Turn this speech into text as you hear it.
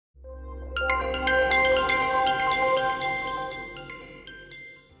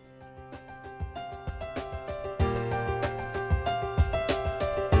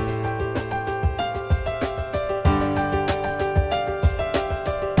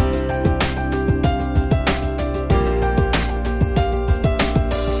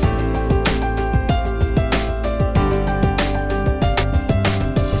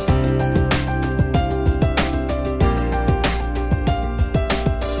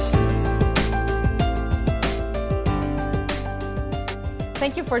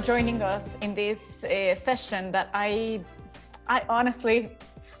Thank you for joining us in this session that I honestly,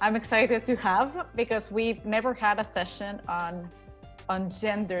 I'm excited to have, because we've never had a session on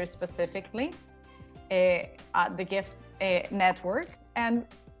gender specifically at the GIFT network. And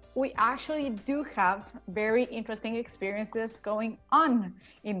we actually do have very interesting experiences going on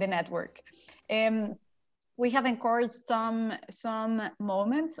in the network. We have encouraged some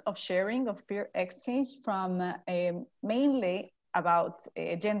moments of sharing, of peer exchange from mainly about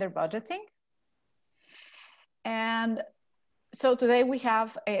gender budgeting. And so today we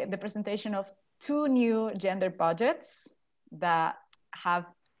have the presentation of two new gender budgets that have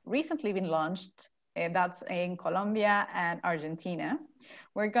recently been launched. That's in Colombia and Argentina.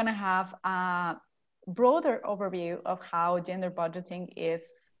 We're gonna have a broader overview of how gender budgeting is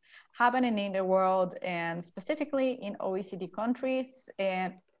happening in the world, and specifically in OECD countries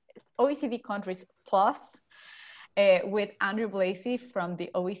and OECD countries plus, with Andrew Blasey from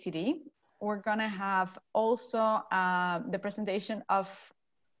the OECD. We're gonna have also the presentation of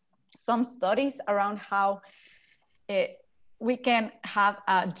some studies around how we can have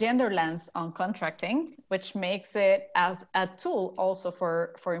a gender lens on contracting, which makes it as a tool also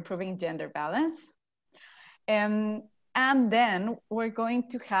for improving gender balance. And then we're going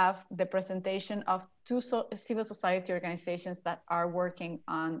to have the presentation of two civil society organizations that are working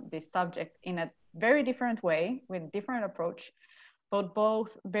on this subject in a very different way, with different approach, but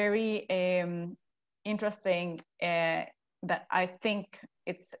both very interesting, that I think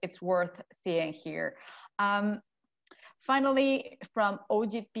it's worth seeing here. Finally, from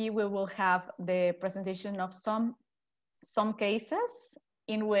OGP, we will have the presentation of some cases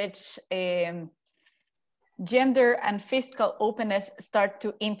in which gender and fiscal openness start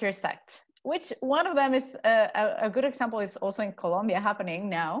to intersect, which one of them is a good example is also in Colombia happening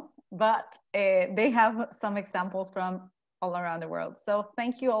now, but they have some examples from all around the world. So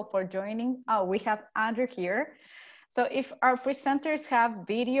thank you all for joining. Oh, we have Andrew here. So if our presenters have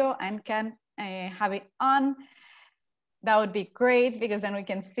video and can have it on, that would be great, because then we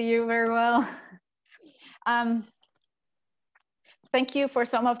can see you very well. Thank you for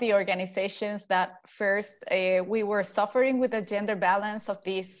some of the organizations that first we were suffering with the gender balance of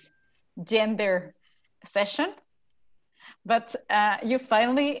this gender session, but you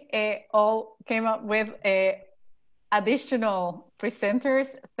finally all came up with additional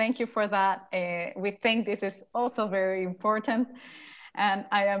presenters. Thank you for that. We think this is also very important, and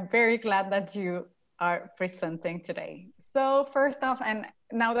I am very glad that you are presenting today. So first off, and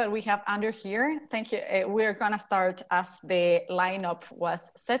now that we have Andrew here, thank you. We're gonna start as the lineup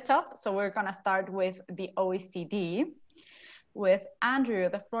was set up. So we're gonna start with the OECD with Andrew.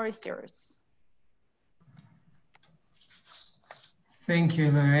 The floor is yours. Thank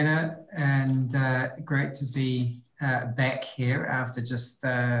you, Lorena, and great to be back here after just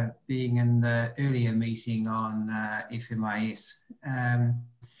being in the earlier meeting on FMIS.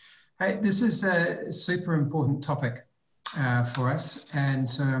 This is a super important topic for us, and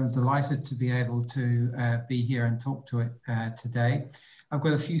so I'm delighted to be able to be here and talk to it today. I've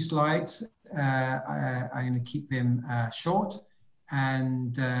got a few slides. I'm going to keep them short,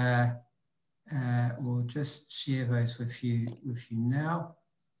 and we'll just share those with you now.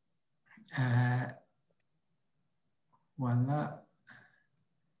 Voila.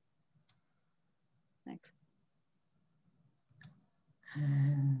 Thanks.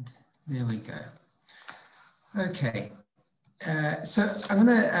 And there we go. Okay, so I'm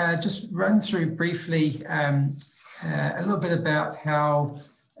going to just run through briefly a little bit about how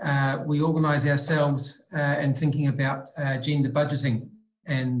we organize ourselves in thinking about gender budgeting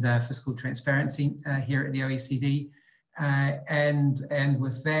and fiscal transparency here at the OECD, and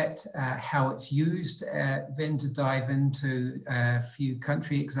with that, how it's used, then to dive into a few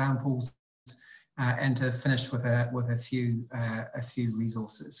country examples, and to finish with a few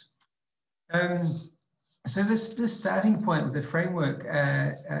resources. So this starting point with the framework,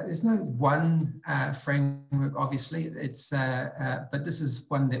 there's no one framework, obviously. It's but this is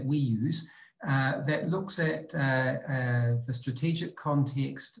one that we use that looks at the strategic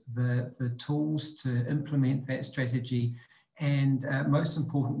context, the tools to implement that strategy, and most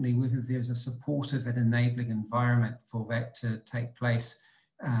importantly, whether there's a supportive and enabling environment for that to take place.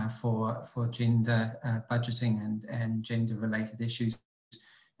 For gender budgeting and gender-related issues,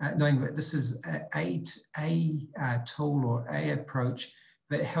 knowing that this is a tool or a approach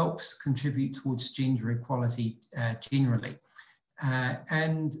that helps contribute towards gender equality generally.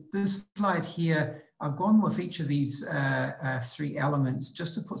 And this slide here, I've gone with each of these three elements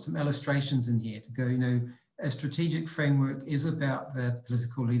just to put some illustrations in here to go, you know, a strategic framework is about the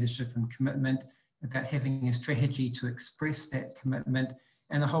political leadership and commitment, about having a strategy to express that commitment,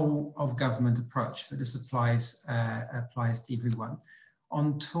 and a whole of government approach. But this applies to everyone.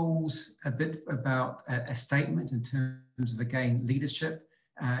 On tools, a bit about a statement in terms of, again, leadership,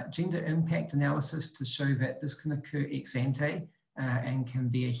 gender impact analysis to show that this can occur ex ante and can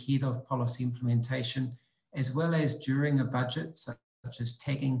be ahead of policy implementation, as well as during a budget, such as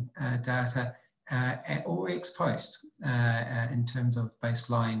tagging data, or ex post in terms of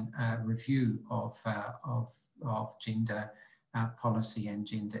baseline review of gender policy and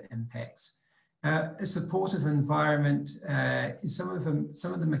gender impacts. A supportive environment is some of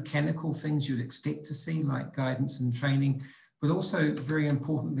the mechanical things you'd expect to see, like guidance and training, but also very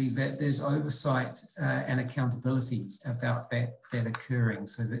importantly that there's oversight and accountability about that occurring,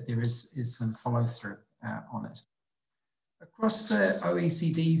 so that there is some follow through on it. Across the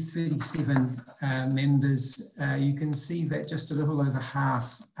OECD's 37 members, you can see that just a little over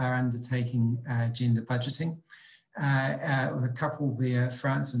half are undertaking gender budgeting. With a couple there,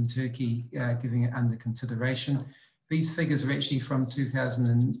 France and Turkey, giving it under consideration. These figures are actually from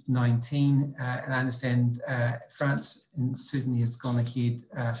 2019, and I understand France certainly has gone ahead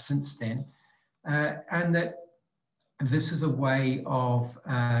since then. And that this is a way of,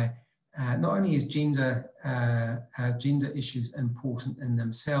 not only is gender issues important in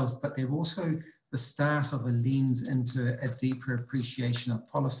themselves, but they're also the start of a lens into a deeper appreciation of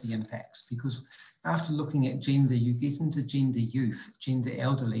policy impacts, because after looking at gender, you get into gender youth, gender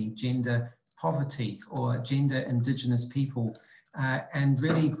elderly, gender poverty, or gender indigenous people, and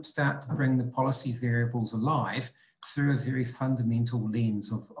really start to bring the policy variables alive through a very fundamental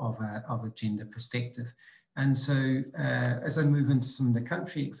lens of a gender perspective. And so as I move into some of the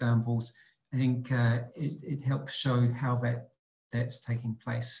country examples, I think it helps show how that's taking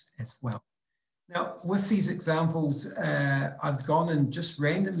place as well. Now, with these examples, I've gone and just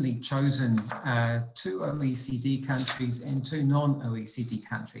randomly chosen 2 OECD countries and 2 non-OECD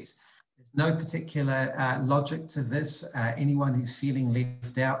countries. There's no particular logic to this. Anyone who's feeling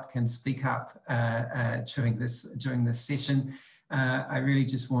left out can speak up during this session. I really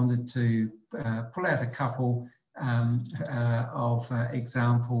just wanted to pull out a couple of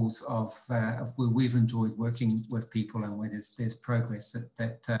examples of where we've enjoyed working with people and where there's progress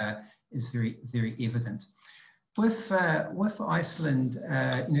that is very, very evident. With Iceland,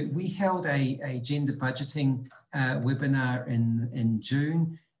 we held a gender budgeting webinar in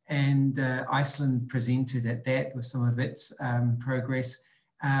June, and Iceland presented at that with some of its progress.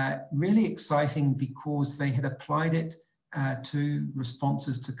 Really exciting because they had applied it to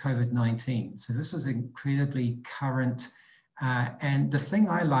responses to COVID-19. So this is incredibly current. And the thing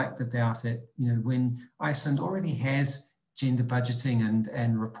I liked about it, when Iceland already has gender budgeting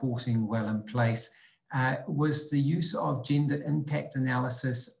and reporting well in place, was the use of gender impact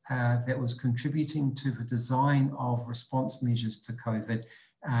analysis that was contributing to the design of response measures to COVID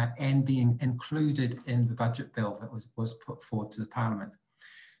and being included in the budget bill that was put forward to the Parliament.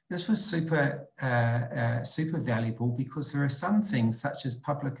 This was super valuable because there are some things such as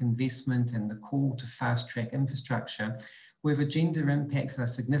public investment and the call to fast-track infrastructure where the gender impacts are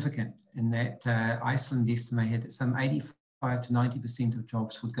significant, in that Iceland estimated that some 85 to 90% of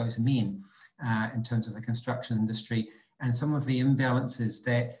jobs would go to men in terms of the construction industry, and some of the imbalances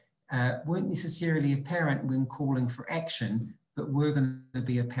that weren't necessarily apparent when calling for action, but were going to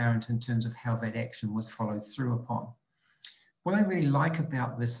be apparent in terms of how that action was followed through upon. What I really like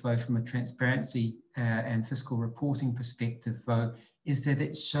about this, though, from a transparency and fiscal reporting perspective, though, is that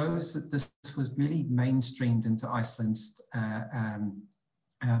it shows that this was really mainstreamed into Iceland's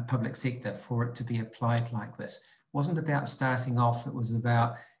public sector for it to be applied like this. It wasn't about starting off, it was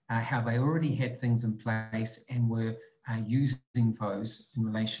about how they already had things in place and were using those in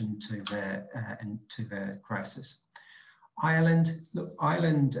relation to the crisis. Ireland, look,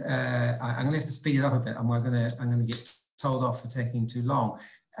 Ireland, I'm going to have to speed it up a bit. I'm going to get told off for taking too long.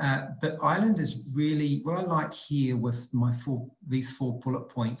 But Ireland is really, what I like here with these 4 bullet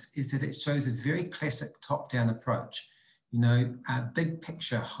points is that it shows a very classic top-down approach. A big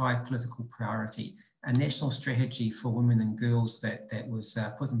picture, high political priority, a national strategy for women and girls that was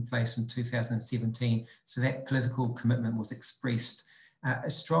put in place in 2017. So that political commitment was expressed. A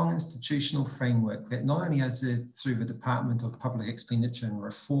strong institutional framework that not only is through the Department of Public Expenditure and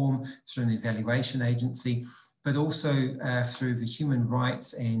Reform, through an evaluation agency, but also through the Human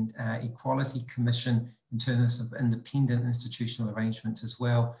Rights and Equality Commission in terms of independent institutional arrangements as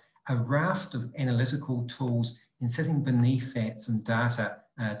well, a raft of analytical tools, and sitting beneath that some data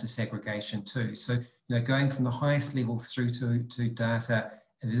disaggregation too. So, going from the highest level through to data,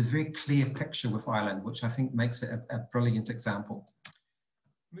 there's a very clear picture with Ireland, which I think makes it a brilliant example.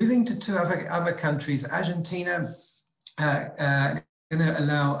 Moving to 2 other countries, Argentina, going to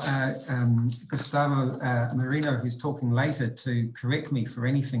allow Gustavo Marino, who's talking later, to correct me for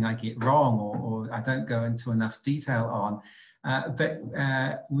anything I get wrong or I don't go into enough detail on. But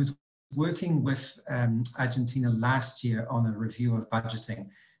was working with Argentina last year on a review of budgeting.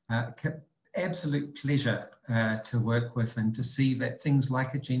 Absolute pleasure to work with and to see that things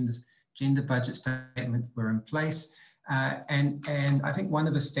like a gender budget statement were in place. And I think one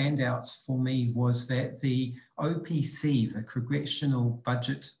of the standouts for me was that the OPC, the Congressional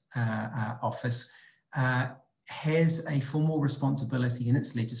Budget Office, has a formal responsibility in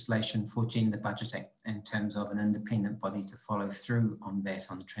its legislation for gender budgeting in terms of an independent body to follow through on that,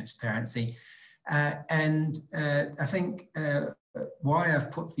 on transparency. And I think why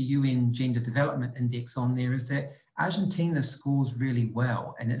I've put the UN Gender Development Index on there is that Argentina scores really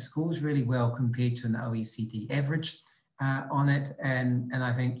well, and it scores really well compared to an OECD average on it. And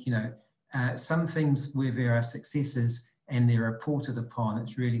I think, you know, some things where there are successes and they're reported upon,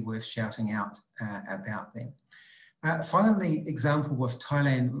 it's really worth shouting out about them. Finally, example with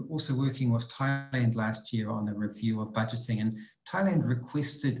Thailand, also working with Thailand last year on a review of budgeting, and Thailand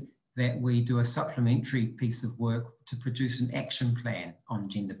requested that we do a supplementary piece of work to produce an action plan on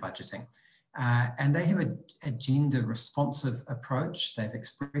gender budgeting. And they have a gender responsive approach. They've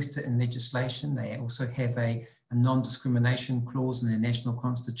expressed it in legislation. They also have a non-discrimination clause in their national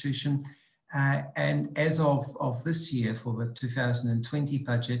constitution. And as of this year, for the 2020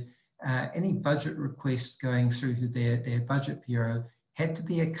 budget, any budget requests going through to their budget bureau had to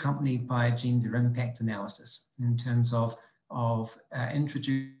be accompanied by a gender impact analysis in terms of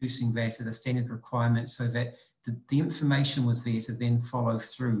introducing that as a standard requirement so that the information was there to then follow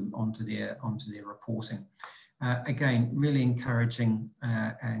through onto their reporting. Again, really encouraging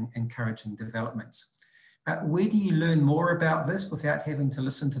and encouraging developments. Where do you learn more about this without having to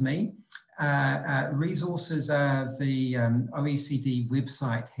listen to me? Resources, the OECD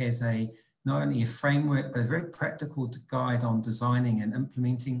website has not only a framework, but a very practical guide on designing and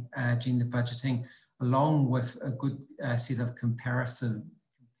implementing gender budgeting, along with a good set of comparative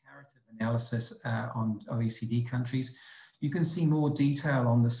analysis on OECD countries. You can see more detail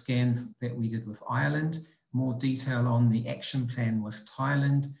on the scan that we did with Ireland, more detail on the action plan with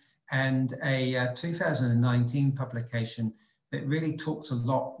Thailand, and a 2019 publication that really talks a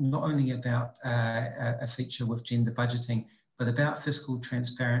lot, not only about a feature with gender budgeting, but about fiscal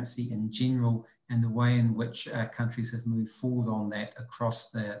transparency in general and the way in which countries have moved forward on that across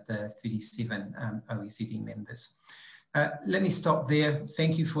the 37 OECD members. Let me stop there.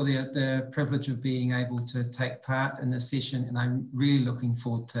 Thank you for the privilege of being able to take part in this session, and I'm really looking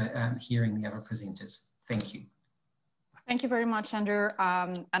forward to hearing the other presenters. Thank you. Thank you very much, Andrew.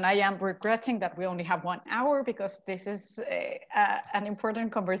 And I am regretting that we only have 1 hour because this is an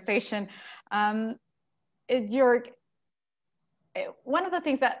important conversation. Jörg, one of the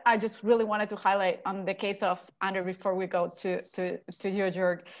things that I just really wanted to highlight on the case of Andrew before we go to you,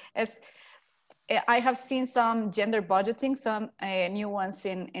 Jörg, is I have seen some gender budgeting, some new ones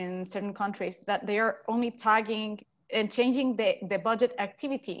in certain countries that they are only tagging and changing the budget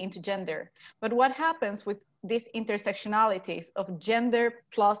activity into gender. But what happens with these intersectionalities of gender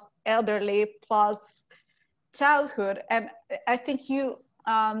plus elderly plus childhood? And I think you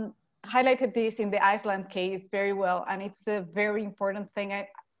highlighted this in the Iceland case very well, and it's a very important thing.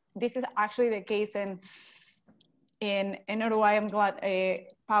 This is actually the case in Uruguay. I'm glad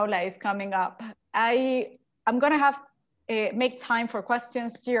Paula is coming up. I'm gonna have make time for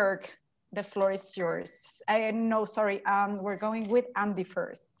questions. Jörg, the floor is yours. No, sorry, we're going with Andy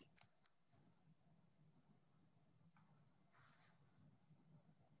first.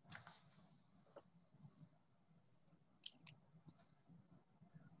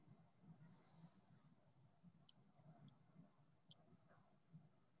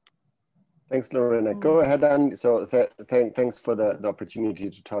 Thanks, Lorena. Go ahead, Andy. So thanks for the opportunity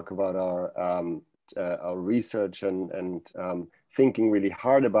to talk about our research and thinking really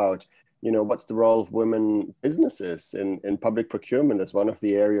hard about, you know, what's the role of women businesses in public procurement as one of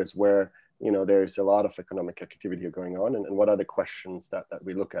the areas where, you know, there's a lot of economic activity going on, and what are the questions that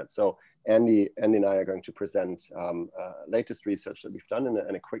we look at. So Andy and I are going to present latest research that we've done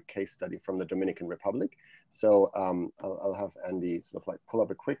and a quick case study from the Dominican Republic. So I'll have Andy sort of like pull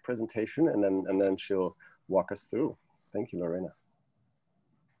up a quick presentation, and then she'll walk us through. Thank you, Lorena.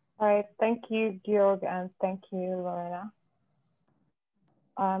 All right, thank you, Jörg, and thank you, Lorena.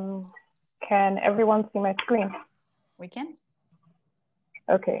 Can everyone see my screen? We can.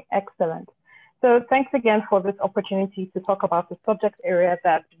 Okay, excellent. So thanks again for this opportunity to talk about the subject area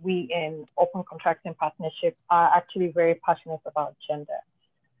that we in Open Contracting Partnership are actually very passionate about, gender.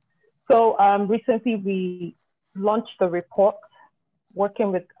 So recently we launched the report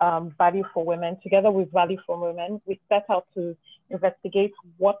working with Value for Women, together with Value for Women, we set out to investigate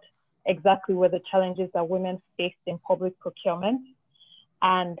what exactly were the challenges that women faced in public procurement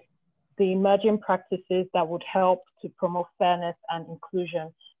and the emerging practices that would help to promote fairness and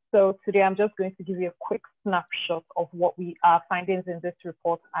inclusion. So today I'm just going to give you a quick snapshot of what our findings in this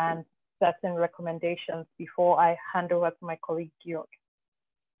report and certain recommendations before I hand over to my colleague Georg.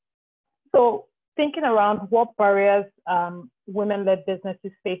 So thinking around what barriers women-led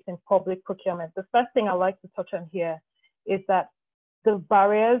businesses face in public procurement, the first thing I'd like to touch on here is that the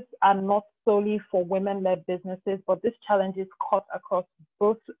barriers are not solely for women-led businesses, but this challenge is cut across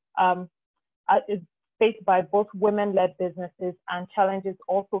both, is faced by both women-led businesses and challenges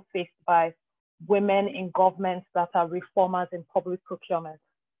also faced by women in governments that are reformers in public procurement.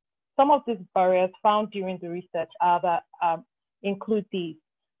 Some of these barriers found during the research are that include these,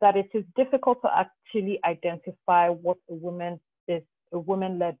 that it is difficult to actually identify what a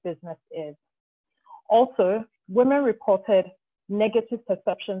women-led business is. Also, women reported negative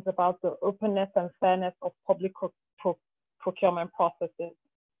perceptions about the openness and fairness of public procurement processes.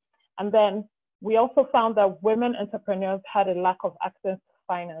 And then we also found that women entrepreneurs had a lack of access to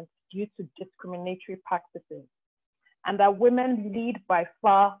finance due to discriminatory practices, and that women lead by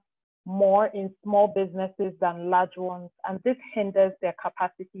far more in small businesses than large ones, and this hinders their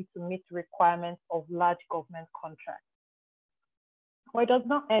capacity to meet requirements of large government contracts. Well, it does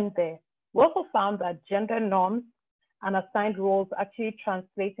not end there. We also found that gender norms and assigned roles actually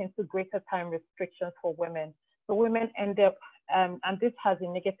translate into greater time restrictions for women. So women end up, and this has a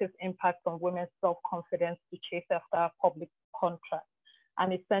negative impact on women's self-confidence to chase after a public contract.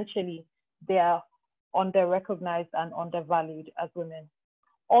 And essentially, they are under-recognized and undervalued as women.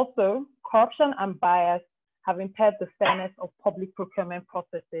 Also, corruption and bias have impaired the fairness of public procurement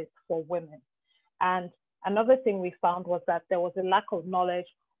processes for women. And another thing we found was that there was a lack of knowledge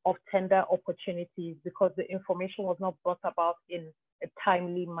of tender opportunities because the information was not brought about in a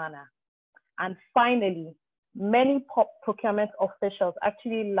timely manner. And finally, many procurement officials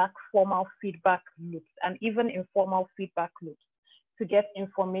actually lack formal feedback loops and even informal feedback loops to get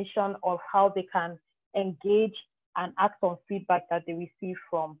information of how they can engage and act on feedback that they receive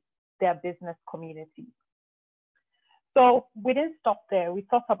from their business community. So we didn't stop there. We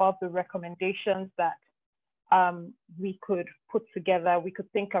thought about the recommendations that we could put together. We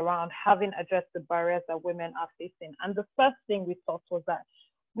could think around having addressed the barriers that women are facing. And the first thing we thought was that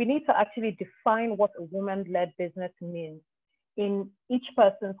we need to actually define what a woman-led business means in each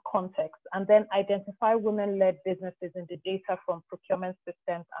person's context, and then identify women-led businesses in the data from procurement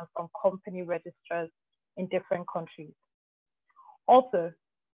systems and from company registrars in different countries. Also,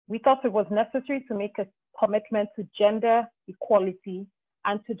 we thought it was necessary to make a commitment to gender equality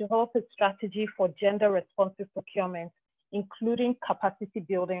and to develop a strategy for gender responsive procurement, including capacity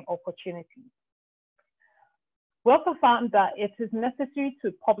building opportunities. We also found that it is necessary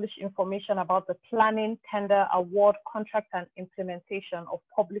to publish information about the planning, tender, award, contract, and implementation of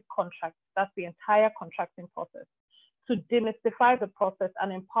public contracts. That's the entire contracting process, to demystify the process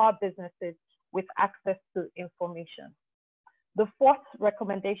and empower businesses with access to information. The fourth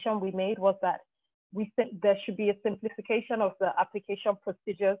recommendation we made was that we think there should be a simplification of the application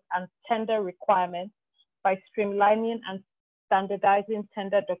procedures and tender requirements by streamlining and standardizing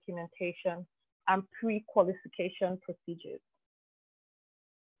tender documentation and pre-qualification procedures.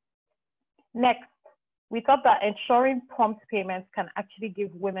 Next, we thought that ensuring prompt payments can actually give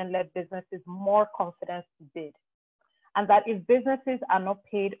women-led businesses more confidence to bid, and that if businesses are not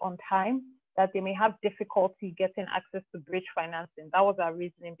paid on time, that they may have difficulty getting access to bridge financing. That was our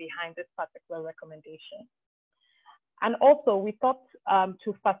reasoning behind this particular recommendation. And also, we thought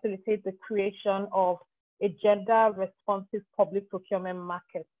to facilitate the creation of a gender-responsive public procurement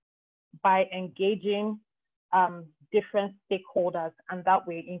market by engaging different stakeholders, and that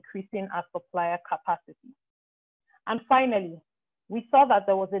way increasing our supplier capacity. And finally, we saw that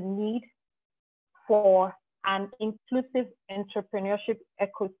there was a need for an inclusive entrepreneurship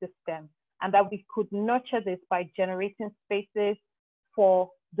ecosystem, and that we could nurture this by generating spaces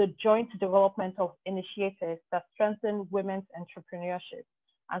for the joint development of initiatives that strengthen women's entrepreneurship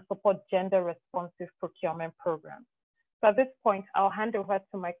and support gender-responsive procurement programs. So at this point, I'll hand over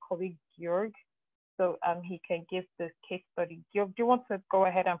to my colleague, Georg, so he can give the case study. Georg, do you want to go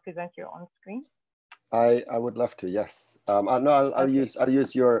ahead and present your on screen? I would love to, yes. No, I'll Okay.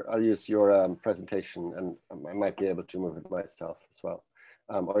 use your presentation, and I might be able to move it myself as well,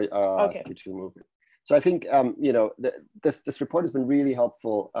 or Okay. ask you to move it. So I think you know, this report has been really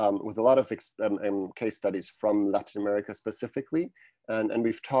helpful with a lot of case studies from Latin America specifically, and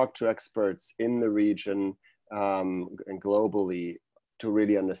we've talked to experts in the region and globally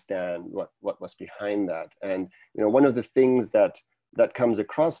really understand what was behind that. And one of the things that comes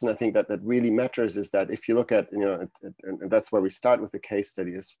across, and I think that really matters, is that if you look at, and that's where we start with the case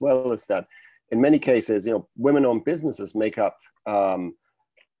study as well, is that in many cases, women-owned businesses make up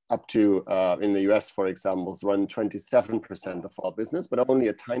to, in the US, for example, run 27% of all business, but only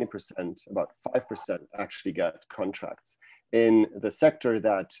a tiny percent, about 5%, actually get contracts. In the sector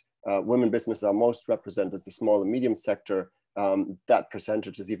that women businesses are most represented, the small and medium sector, that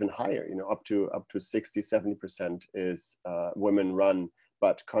percentage is even higher. Up to 60-70% is women run,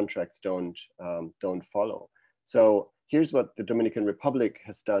 but contracts don't follow. So here's what the Dominican Republic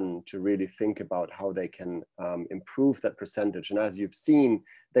has done to really think about how they can improve that percentage. And as you've seen,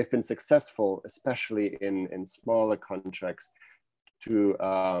 they've been successful, especially in smaller contracts, to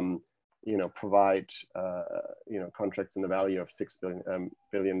provide contracts in the value of $6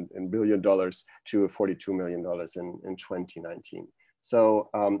 billion to $42 million in 2019. So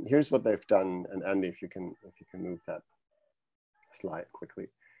here's what they've done. And Andy, if you can move that slide quickly.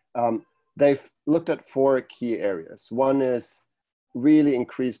 They've looked at 4 key areas. One is really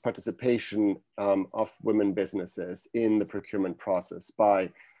increased participation of women businesses in the procurement process by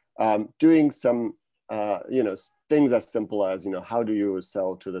doing some things as simple as, how do you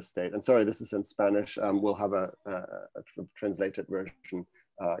sell to the state? And sorry, this is in Spanish. We'll have a translated version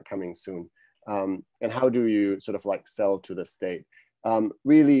coming soon. And how do you sort of like sell to the state?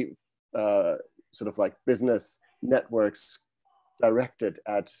 Really sort of like business networks directed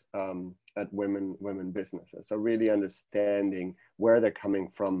at women businesses. So really understanding where they're coming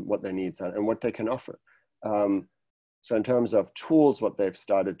from, what their needs are, and what they can offer. So in terms of tools, what they've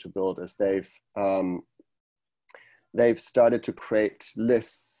started to build is they've started to create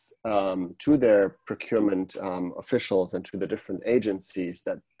lists to their procurement officials and to the different agencies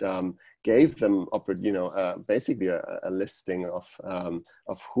that gave them, basically a listing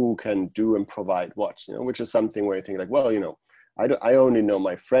of who can do and provide what, which is something where you think like, well, I only know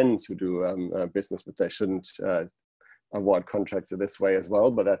my friends who do business, but they shouldn't award contracts this way as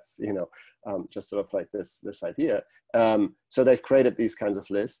well. But that's, just sort of like this idea. So they've created these kinds of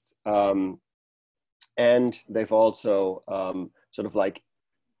lists. And they've also sort of like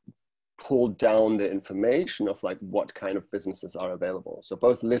pulled down the information of like what kind of businesses are available. So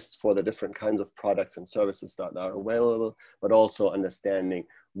both lists for the different kinds of products and services that are available, but also understanding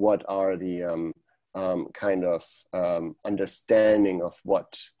what are the kind of understanding of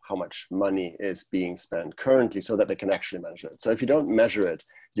how much money is being spent currently, so that they can actually measure it. So if you don't measure it,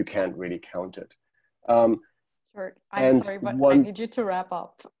 you can't really count it. Sure. I'm sorry, but I need you to wrap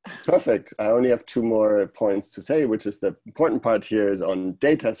up. Perfect. I only have 2 more points to say, which is the important part here is on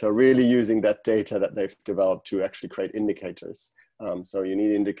data. So really using that data that they've developed to actually create indicators. So you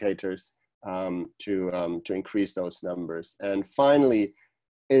need indicators to increase those numbers. And finally,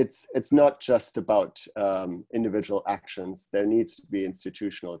 it's not just about individual actions. There needs to be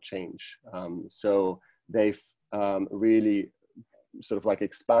institutional change. So they've really sort of like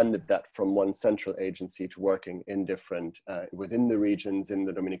expanded that from one central agency to working in different within the regions in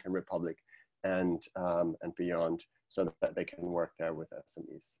the Dominican Republic and beyond, so that they can work there with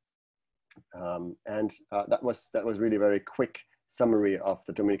SMEs. That was really a very quick summary of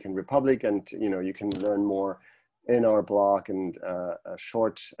the Dominican Republic, and you can learn more in our blog, and a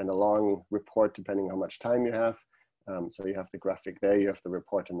short and a long report depending how much time you have. So you have the graphic there, you have the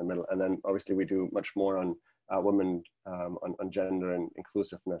report in the middle, and then obviously we do much more on women, on gender and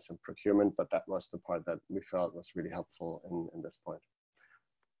inclusiveness and procurement, but that was the part that we felt was really helpful in this point.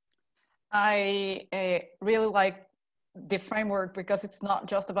 I really like the framework, because it's not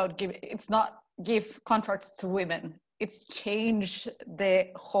just about give contracts to women. It's change the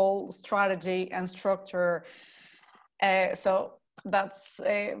whole strategy and structure. So that's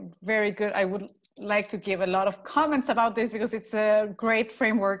very good. I would like to give a lot of comments about this because it's a great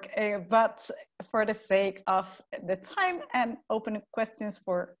framework, but for the sake of the time and open questions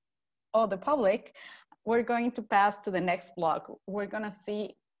for all the public, we're going to pass to the next block. We're going to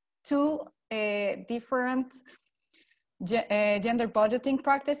see 2 different gender budgeting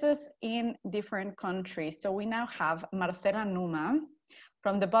practices in different countries. So we now have Marcela Numa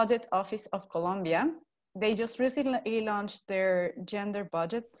from the Budget Office of Colombia. They just recently launched their gender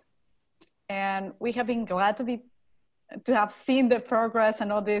budget, and we have been glad to have seen the progress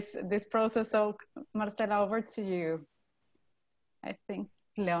and all this process. So Marcela, over to you. I think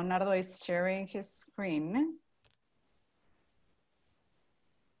Leonardo is sharing his screen.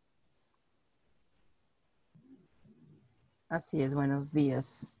 Así es, buenos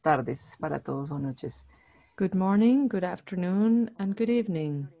días, tardes para todos o noches. Good morning, good afternoon, and good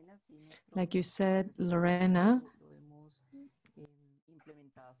evening. Like you said, Lorena,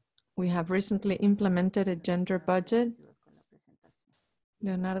 We have recently implemented a gender budget.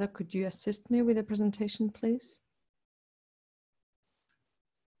 Leonardo, could you assist me with the presentation, please?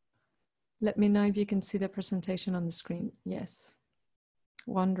 Let me know if you can see the presentation on the screen. Yes.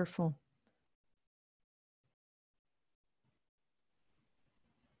 Wonderful.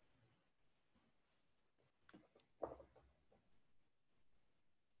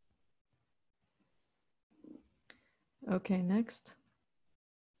 Okay, next.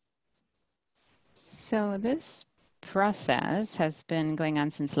 So this process has been going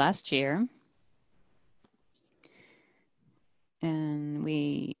on since last year. And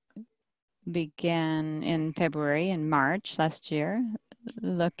we began in February and March last year,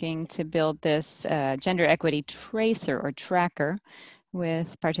 looking to build this gender equity tracer or tracker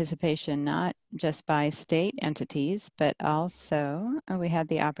with participation not just by state entities, but also we had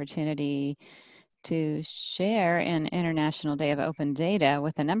the opportunity to share an International Day of Open Data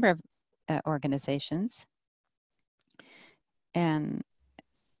with a number of organizations. And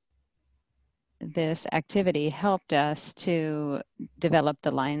this activity helped us to develop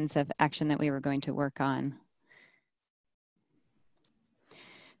the lines of action that we were going to work on.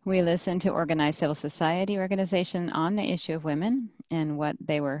 We listened to organized civil society organization on the issue of women and what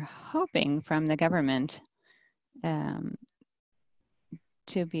they were hoping from the government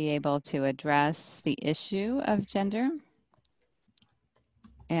to be able to address the issue of gender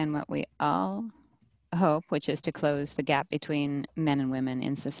and what we all hope, which is to close the gap between men and women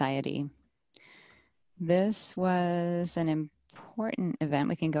in society. This was an important event.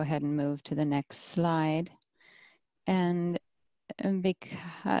 We can go ahead and move to the next slide. And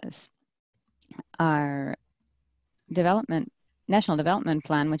because our national development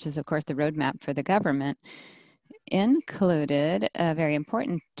plan, which is of course the roadmap for the government, included a very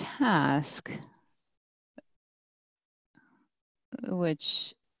important task,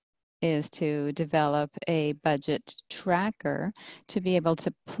 which is to develop a budget tracker to be able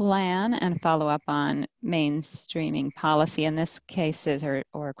to plan and follow up on mainstreaming policy in this case,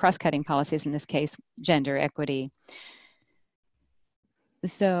 or cross-cutting policies, in this case, gender equity.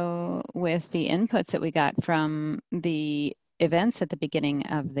 So with the inputs that we got from the events at the beginning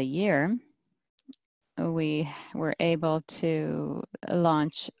of the year, we were able to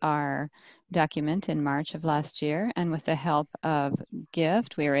launch our document in March of last year. And with the help of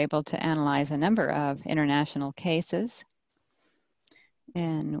GIFT, we were able to analyze a number of international cases.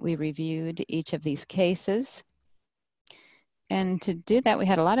 And we reviewed each of these cases. And to do that, we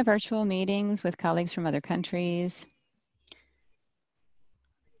had a lot of virtual meetings with colleagues from other countries.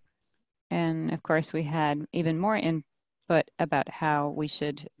 And of course, we had even more input about how we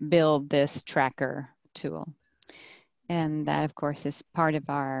should build this tracker tool. And that, of course, is part of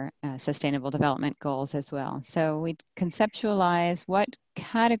our sustainable development goals as well. So we conceptualize what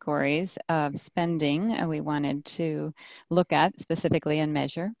categories of spending we wanted to look at specifically and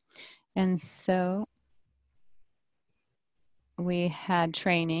measure. And so we had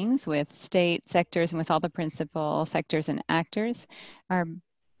trainings with state sectors and with all the principal sectors and actors. Our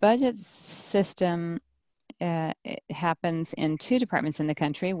budget system it happens in two departments in the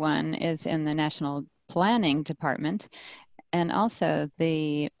country. One is in the National Planning Department and also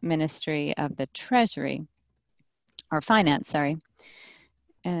the Ministry of the Treasury, or Finance, sorry.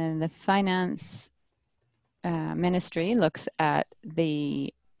 And the Finance Ministry looks at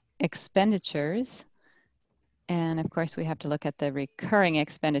the expenditures. And of course, we have to look at the recurring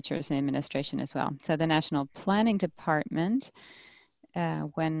expenditures in administration as well. So the National Planning Department,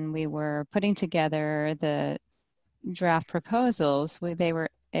 when we were putting together the draft proposals, they were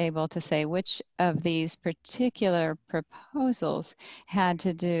able to say which of these particular proposals had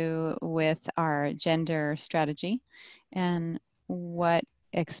to do with our gender strategy and what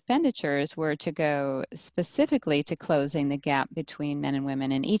expenditures were to go specifically to closing the gap between men and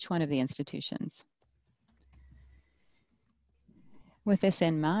women in each one of the institutions. With this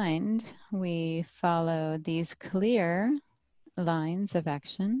in mind, we follow these clear lines of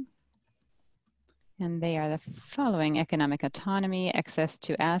action, and they are the following: economic autonomy, access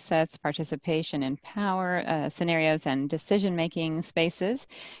to assets, participation in power scenarios and decision-making spaces,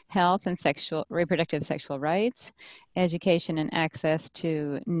 health and reproductive sexual rights, education and access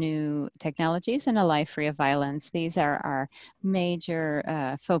to new technologies, and a life free of violence. These are our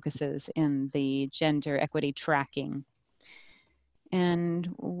major focuses in the gender equity tracking. And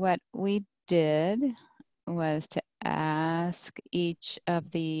what we did was to ask each of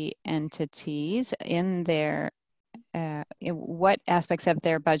the entities in their what aspects of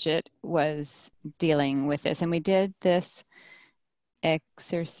their budget was dealing with this. And we did this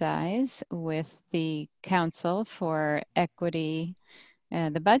exercise with the Council for Equity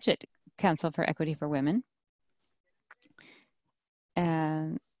the Budget Council for Equity for Women,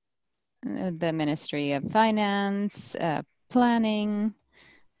 the Ministry of Finance, Planning,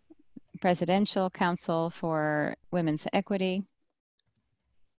 Presidential Council for Women's Equity,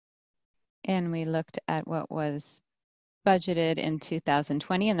 and we looked at what was budgeted in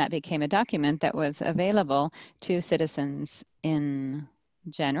 2020, and that became a document that was available to citizens in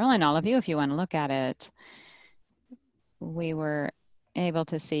general, and all of you, if you want to look at it. We were able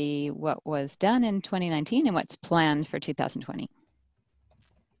to see what was done in 2019 and what's planned for 2020.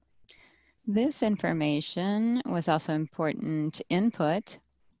 This information was also important input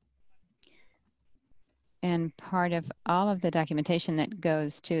and part of all of the documentation that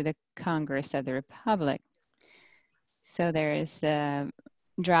goes to the Congress of the Republic. So there is the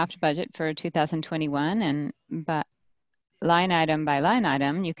draft budget for 2021, and but line item by line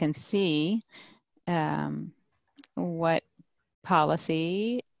item, you can see what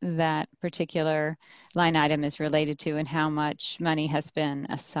policy that particular line item is related to and how much money has been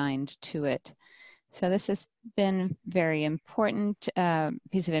assigned to it. So this has been very important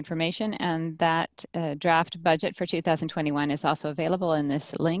piece of information, and that draft budget for 2021 is also available in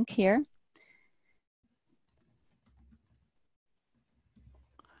this link here.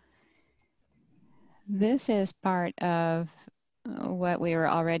 This is part of what we were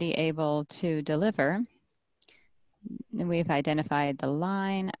already able to deliver. We've identified the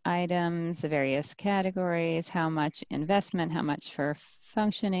line items, the various categories, how much investment, how much for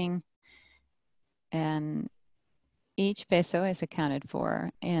functioning, and each peso is accounted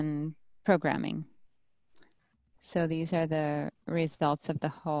for in programming. So these are the results of the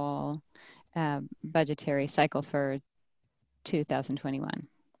whole budgetary cycle for 2021.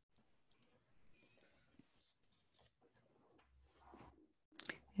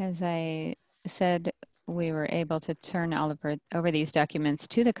 As I said, we were able to turn all over these documents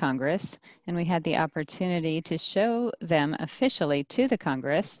to the Congress, and we had the opportunity to show them officially to the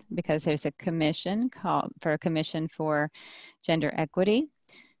Congress because there's a commission called for a Commission for Gender Equity.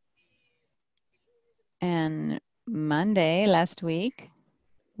 And Monday last week,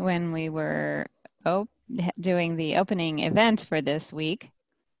 when we were doing the opening event for this week,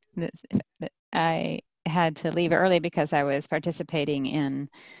 I had to leave early because I was participating in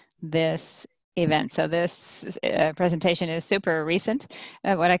this event. So this presentation is super recent.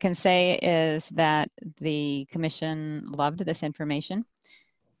 What I can say is that the Commission loved this information,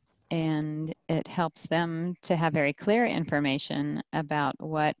 and it helps them to have very clear information about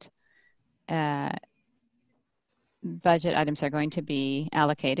what budget items are going to be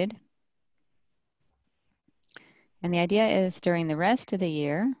allocated. And the idea is during the rest of the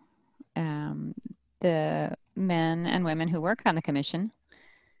year, the men and women who work on the Commission,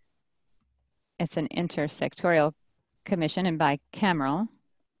 it's an intersectorial commission and bicameral,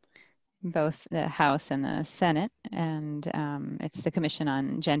 both the House and the Senate, and it's the Commission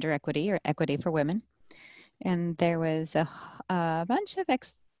on Gender Equity or Equity for Women. And there was a bunch of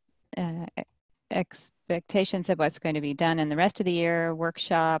expectations of what's going to be done in the rest of the year,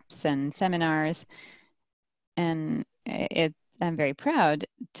 workshops and seminars. And I'm very proud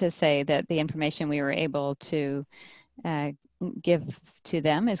to say that the information we were able to give to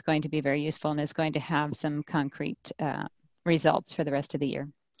them is going to be very useful and is going to have some concrete results for the rest of the year.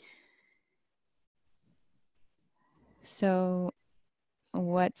 So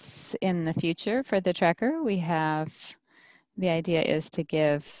what's in the future for the tracker? We have, the idea is to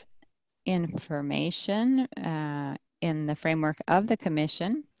give information in the framework of the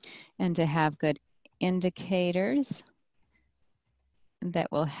Commission and to have good indicators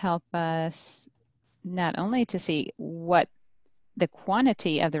that will help us not only to see what the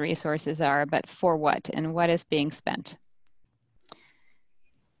quantity of the resources are, but for what and what is being spent.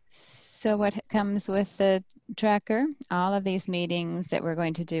 So what comes with the tracker? All of these meetings that we're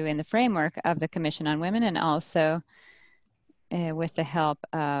going to do in the framework of the Commission on Women, and also with the help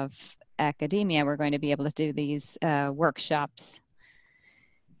of academia, we're going to be able to do these workshops.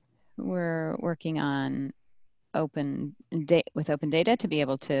 We're working on open data to be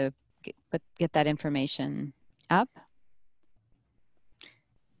able to get that information up.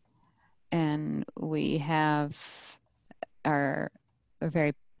 And we have are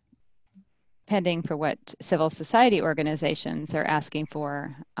very pending for what civil society organizations are asking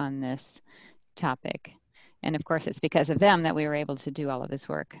for on this topic. And of course, it's because of them that we were able to do all of this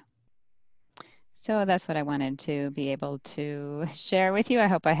work. So that's what I wanted to be able to share with you. I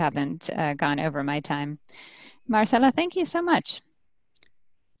hope I haven't gone over my time. Marcela, thank you so much.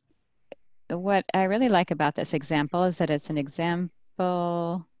 What I really like about this example is that it's an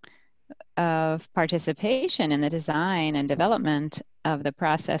example of participation in the design and development of the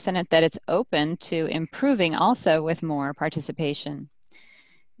process, and that it's open to improving also with more participation.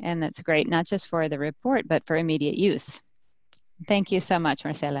 And that's great, not just for the report, but for immediate use. Thank you so much,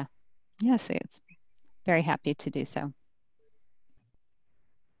 Marcela. Yes, it's very happy to do so.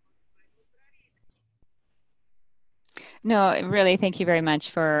 No, really, thank you very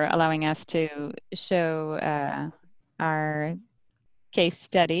much for allowing us to show our case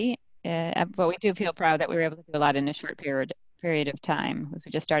study. But we do feel proud that we were able to do a lot in a short period of time.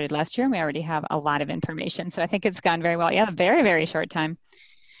 We just started last year and we already have a lot of information. So I think it's gone very well. Yeah, very, very short time.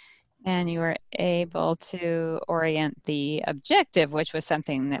 And you were able to orient the objective, which was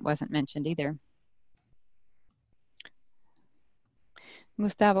something that wasn't mentioned either.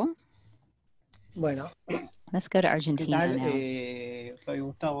 Gustavo? Bueno. Let's go to Argentina now. Soy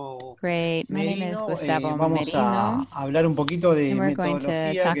Gustavo. Great. My name is Gustavo Vamos Merino. a hablar un poquito de And we're going to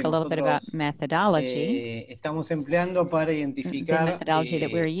metodología talk que a little bit about nosotros methodology. Estamos empleando para The identificar methodology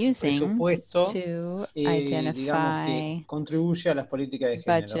that we're using presupuesto, to digamos, identify que contribuye a las políticas de género.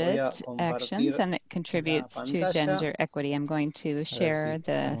 Voy a budget compartir actions and that contributes to pantalla. gender equity. I'm going to share si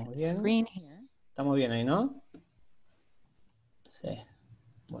the estamos bien. screen here. Estamos bien ahí, ¿no? Sí.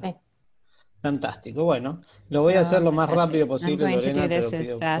 Bueno. Sí. Fantástico. Bueno, lo voy a hacer lo más rápido posible, I'm going to Lorena, do te this lo as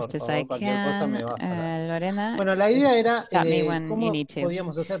pido, fast por as favor, I cualquier cosa me vas a can. Lorena, Bueno, la idea era stop me when cómo you need to.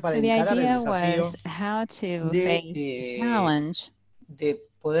 podíamos hacer para So the encarar el idea desafío was how to face the challenge de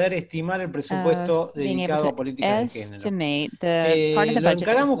poder estimar el presupuesto being dedicado able a to políticas de género. estimate the part of the Lo budget that is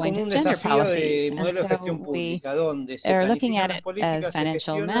encaramos going como to un gender desafío de policies. And modelo de gestión so we pública, donde se are looking planifican at las it as políticas, se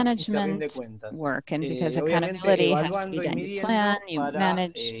financial gestionan y se rinde management cuentas. work. And because Obviamente accountability has to be evaluando y done, you midiendo plan, you para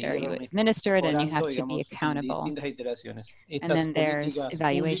manage, or you ir administer it, and you have mejorando, to be digamos, en accountable. distintas iteraciones. And Estas then there's políticas públicas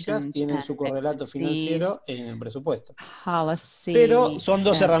evaluations tienen su and correlato these financiero en el presupuesto. policy Pero son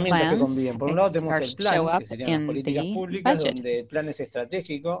dos herramientas que plans conviven. Por un lado tenemos el show plan, up que serían las in políticas the públicas, budget. donde el plan es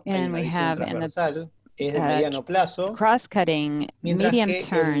estratégico, hay And una we visión have in the transversal, es de mediano plazo, cross-cutting mientras que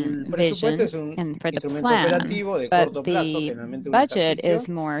medium-term el presupuesto vision es un and for the instrumento plan, operativo de but corto plazo, the generalmente un budget ejercicio, is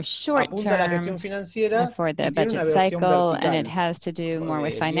more apunta a la gestión short-term financiera for the y tiene una budget versión cycle, and it vertical. has to do more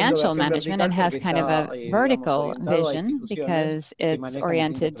with Viendo financial versión management and vertical has porque kind of está, a digamos, vertical orientado a vision instituciones because que it's manejan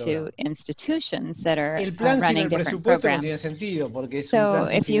oriented distintos to programas. institutions that are El plan sin running el different presupuesto no tiene programs. sentido porque es un So plan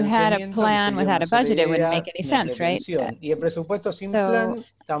sin if you had a financiamiento que plan sería without una a sola budget, it wouldn't idea, make any una sense, right? pretensión. Y el presupuesto sin So plan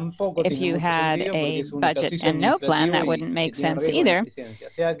tampoco if tiene you mucho had sentido porque a es un budget ejercicio and no plan, administrativo that y wouldn't make que tiene sense riesgo de either. ineficiencia.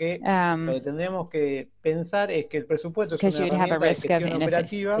 O sea que lo que tendremos que pensar es que el presupuesto es Because una you would have a herramienta de risk of gestión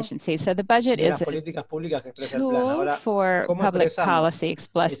operativa inefficiency. So the budget de las is a políticas públicas que expresa el plan. tool Ahora, for ¿cómo public expresamos policy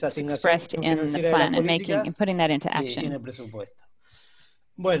esa asignación expressed in the financiera de las plan and políticas putting that into en action? el presupuesto?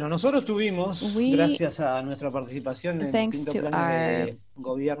 Bueno, nosotros tuvimos, gracias a nuestra participación en Thanks distintos to planes our de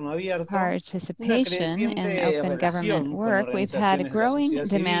gobierno abierto, una participation in creciente open government relación con work, we've had a organizaciones de la growing sociedad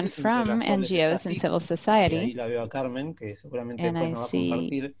civil, demand entre from las cuales está NGOs and SIC, civil y ahí society. la veo a Carmen, que seguramente And después I nos va a see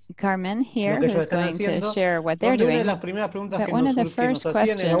compartir Carmen here, lo que ellos who's están going to haciendo, share what they're donde una de doing. las primeras preguntas But que one nos, of the que nos first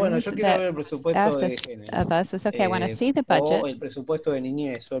hacían era, bueno, yo questions quiero ver that el presupuesto asked de género, of us was, okay, I want to see the budget o el presupuesto de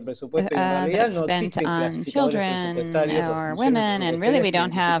niñez, o el presupuesto, y en realidad that's no spent existen on clasificadores children presupuestarios o or asignaciones women, and really presupuestarias we que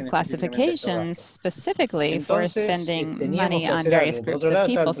don't have identifiquen específicamente este classifications rastro. specifically for Entonces, spending teníamos money que on hacer various algo. Por groups otro of lado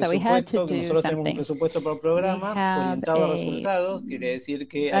está people, el so we had to presupuesto, que do nosotros tenemos un something. presupuesto por We programa have orientado a a resultados, quiere decir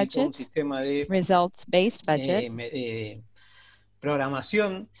que hay todo un budget, sistema de results-based budget.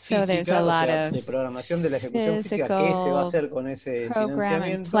 Programación So there's a física, o lot sea, of de programación de la ejecución física, qué se va a physical hacer con ese program and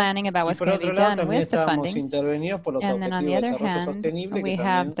financiamiento. planning about Y what's por going to otro be lado done también with the estábamos funding. intervenidos por los And then on objetivos the de other desarrollo hand, sostenible, que we también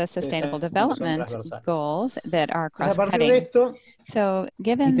have the ustedes sustainable saben que son development transversales. goals that are Entonces, a partir de cross-cutting. esto, So y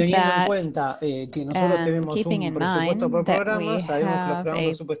given teniendo en that, cuenta que nosotros tenemos keeping un in presupuesto por mind that programa, we sabemos que los have programas a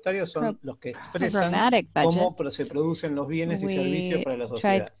presupuestarios son los que expresan programmatic budget, cómo se producen los bienes y servicios we para la try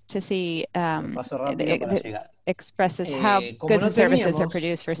sociedad. to see Lo paso rápido para it llegar. expresses how Como goods no and services are teníamos,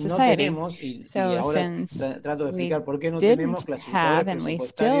 produced for no society. tenemos, y So ahora since trato de we explicar por qué no tenemos didn't clasificadores have and we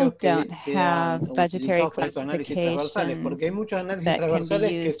still presupuestarios don't que sean have budgetary utilizados por estos análisis transversales, porque classifications hay muchos análisis that can be transversales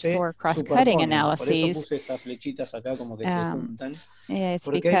que used se for cross-cutting superponen. Por eso analyses, puse estas flechitas acá como que se juntan. it's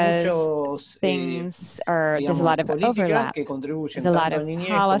Porque hay because muchos, there's a digamos, lot of políticas overlap. que contribuyen There's a lot tanto a of niñez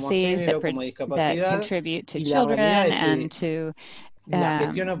como a policies género como a that discapacidad, contribute to y la realidad children es and que to la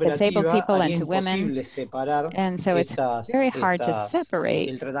gestión disabled operativa people haría and to women. imposible separar And so it's very hard to separate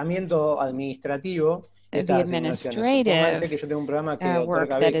el tratamiento administrativo de the estas asignaciones. Pónganse que yo tengo un programa que otorga work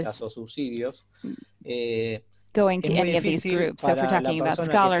that becas is o subsidios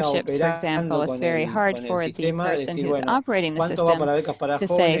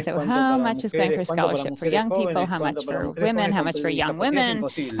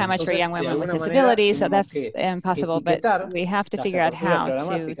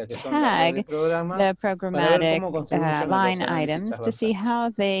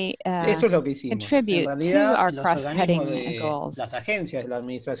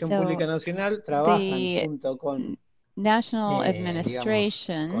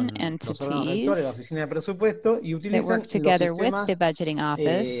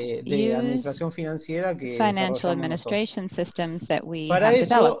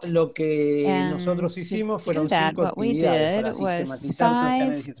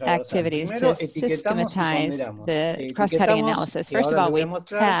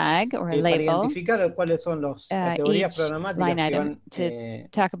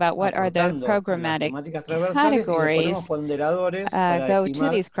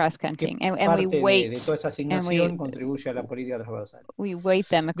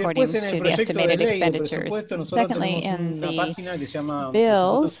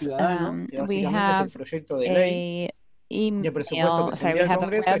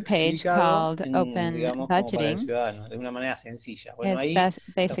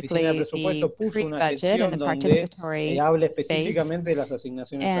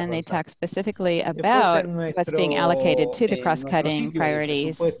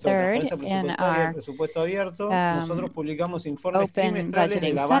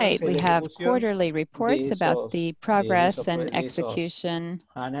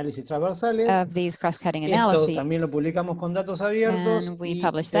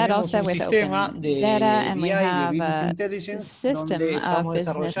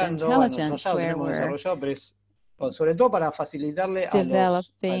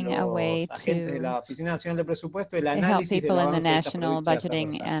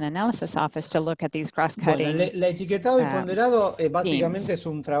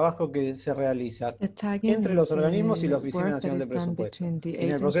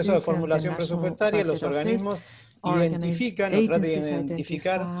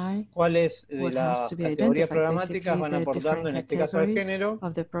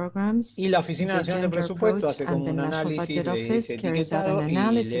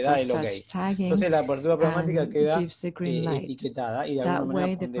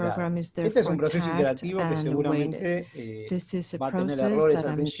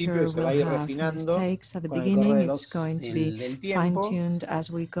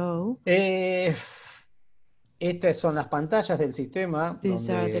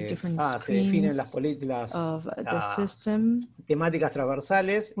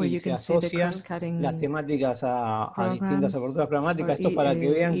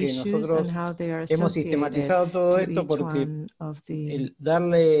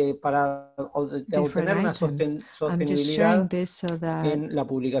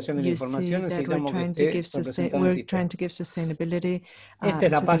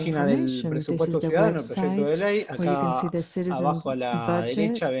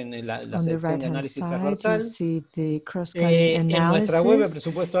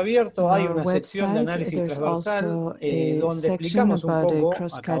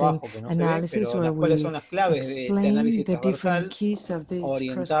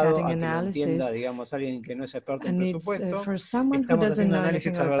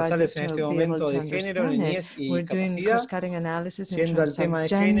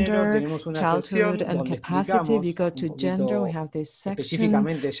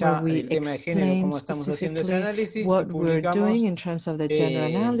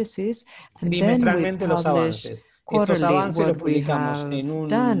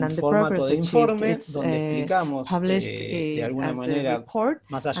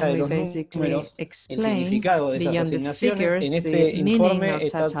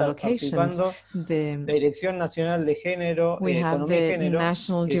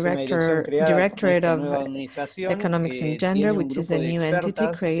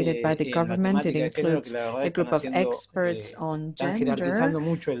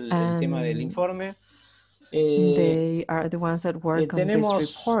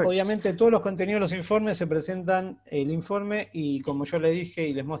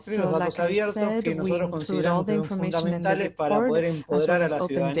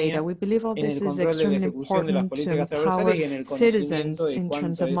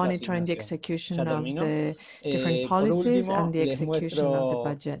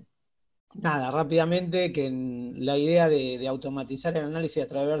a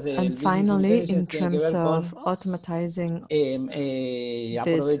través del And business finally, in intelligence tiene que terms ver con of automatizing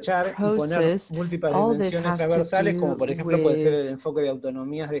this aprovechar y poner process, múltiples all this dimensiones has to transversales, como do por ejemplo puede ser el with enfoque de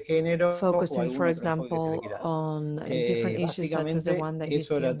autonomías de género o focusing, algún for otro enfoque que se le example, quiera dar. on different issues such as the Básicamente one that you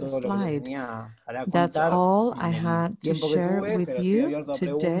eso see era on the todo lo que les slide. tenía para That's contar all I en el had to tiempo que share tuve, with pero estoy you abierto a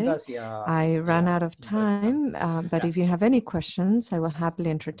today. preguntas y a I ran out of interacción. time, but if you have any questions, I will happily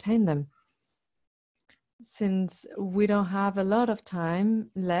entertain them. Since we don't have a lot of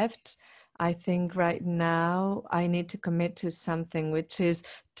time left, I think right now I need to commit to something, which is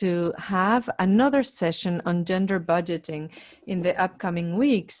to have another session on gender budgeting in the upcoming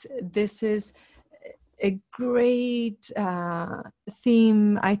weeks. This is a great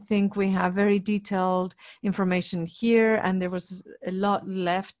theme. I think we have very detailed information here, and there was a lot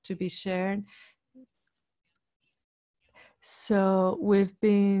left to be shared. So we've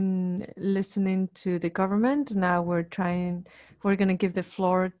been listening to the government. Now we're going to give the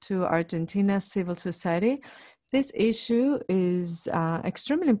floor to Argentina's civil society. This issue is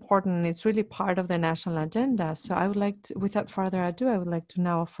extremely important. It's really part of the national agenda. So I would like to, without further ado, I would like to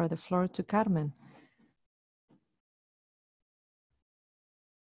now offer the floor to Carmen.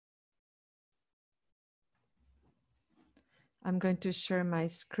 I'm going to share my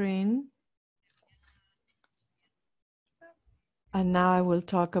screen. And now I will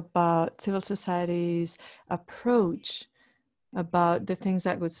talk about civil society's approach, about the things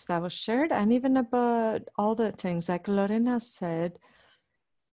that Gustavo shared, and even about all the things like Lorena said,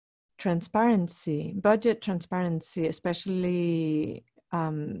 transparency, budget transparency, especially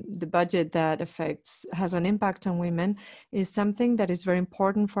the budget that has an impact on women, is something that is very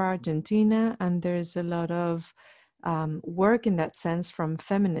important for Argentina. And there's a lot of work in that sense from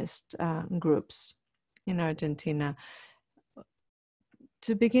feminist groups in Argentina.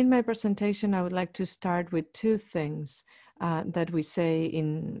 To begin my presentation, I would like to start with two things that we say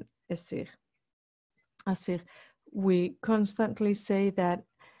in ASIR. We constantly say that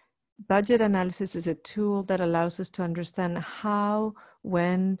budget analysis is a tool that allows us to understand how,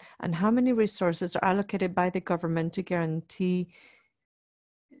 when, and how many resources are allocated by the government to guarantee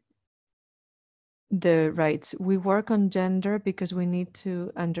the rights. We work on gender because we need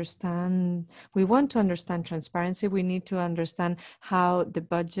to understand, we want to understand transparency. We need to understand how the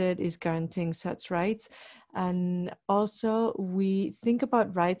budget is guaranteeing such rights. And also we think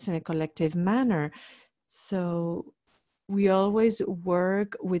about rights in a collective manner. So we always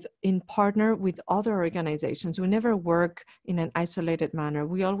work in partner with other organizations. We never work in an isolated manner.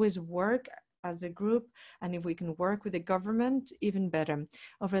 We always work as a group, and if we can work with the government, even better.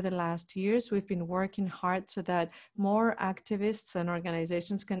 Over the last years, we've been working hard so that more activists and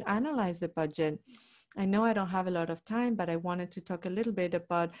organizations can analyze the budget. I know I don't have a lot of time, but I wanted to talk a little bit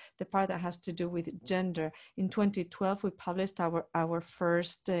about the part that has to do with gender. In 2012, we published our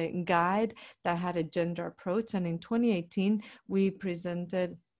first guide that had a gender approach, and in 2018, we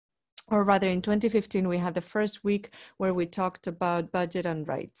presented, or rather in 2015, we had the first week where we talked about budget and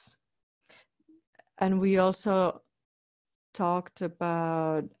rights. And we also talked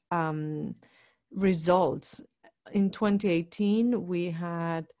about results. In 2018, we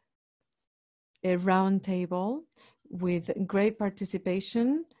had a roundtable with great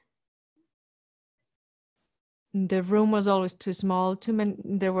participation. The room was always too small,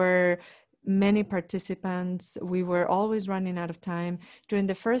 there were many participants. We were always running out of time. During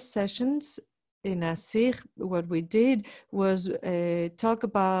the first sessions in ASIR, what we did was talk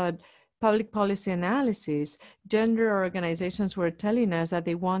about public policy analysis. Gender organizations were telling us that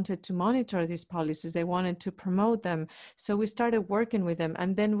they wanted to monitor these policies, they wanted to promote them. So we started working with them,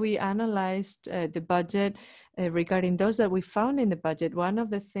 and then we analyzed the budget regarding those that we found in the budget. One of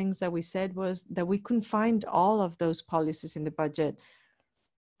the things that we said was that we couldn't find all of those policies in the budget.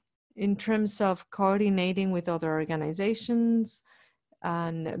 In terms of coordinating with other organizations,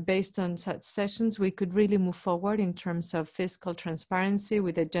 and based on such sessions, we could really move forward in terms of fiscal transparency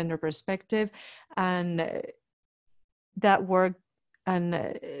with a gender perspective, and that work and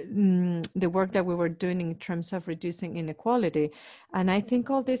the work that we were doing in terms of reducing inequality. And I think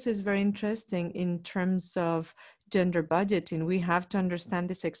all this is very interesting in terms of gender budgeting. We have to understand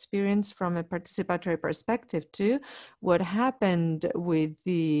this experience from a participatory perspective too. What happened with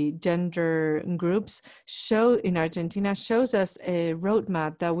the gender groups in Argentina shows us a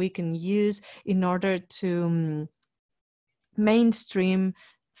roadmap that we can use in order to mainstream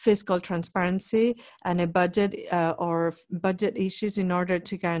fiscal transparency and a budget or budget issues in order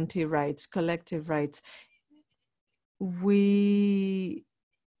to guarantee rights, collective rights.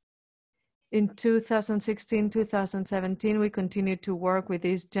 In 2016, 2017, we continued to work with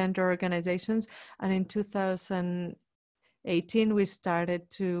these gender organizations. And in 2018, we started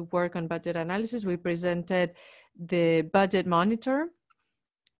to work on budget analysis. We presented the budget monitor.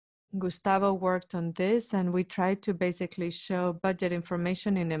 Gustavo worked on this, and we tried to basically show budget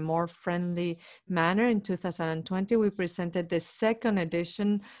information in a more friendly manner. In 2020, we presented the second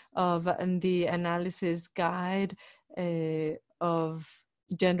edition of the analysis guide of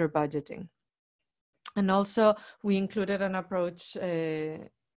gender budgeting. And also we included an approach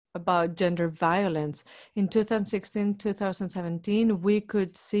about gender violence. In 2016, 2017, we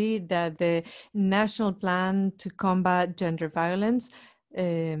could see that the National Plan to Combat Gender Violence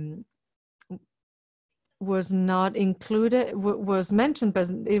was not included, was mentioned, but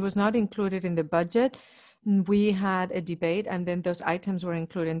it was not included in the budget. We had a debate, and then those items were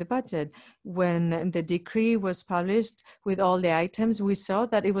included in the budget. When the decree was published with all the items, we saw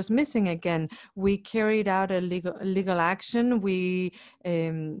that it was missing again. We carried out a legal action, we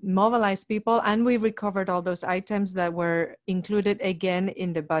mobilized people, and we recovered all those items that were included again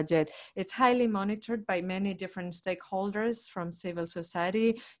in the budget. It's highly monitored by many different stakeholders, from civil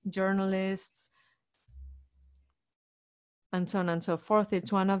society, journalists, and so on and so forth.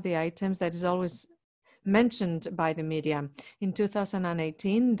 It's one of the items that is always mentioned by the media. In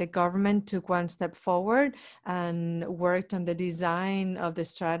 2018, the government took one step forward and worked on the design of the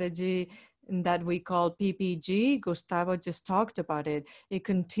strategy that we call PPG. Gustavo just talked about it. It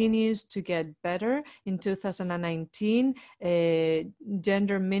continues to get better. In 2019, a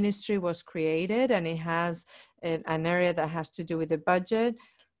gender ministry was created, and it has an area that has to do with the budget.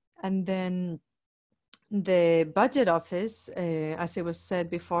 And then the budget office, as it was said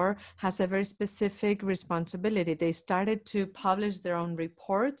before, has a very specific responsibility. They started to publish their own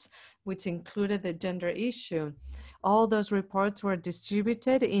reports, which included the gender issue. All those reports were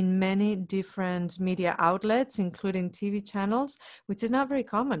distributed in many different media outlets, including TV channels, which is not very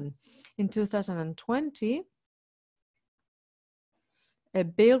common. In 2020, a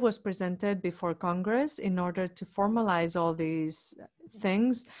bill was presented before Congress in order to formalize all these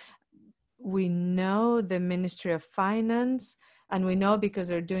things. We know the Ministry of Finance, and we know because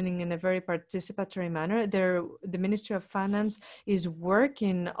they're doing it in a very participatory manner. The Ministry of Finance is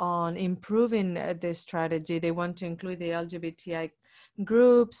working on improving this strategy. They want to include the LGBTI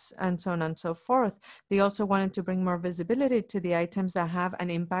groups and so on and so forth. They also wanted to bring more visibility to the items that have an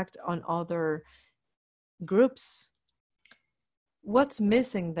impact on other groups. What's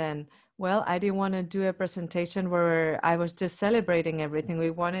missing then? Well, I didn't want to do a presentation where I was just celebrating everything. We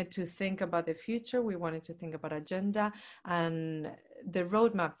wanted to think about the future. We wanted to think about agenda and the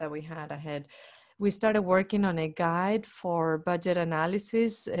roadmap that we had ahead. We started working on a guide for budget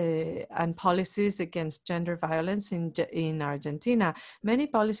analysis and policies against gender violence in Argentina. Many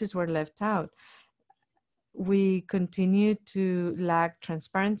policies were left out. We continue to lack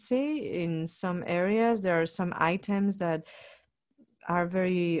transparency in some areas. There are some items that are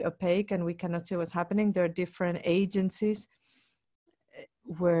very opaque and we cannot see what's happening. There are different agencies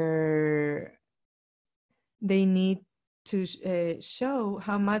where they need to show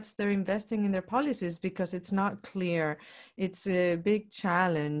how much they're investing in their policies because it's not clear. It's a big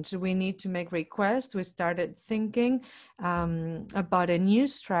challenge. We need to make requests. We started thinking about a new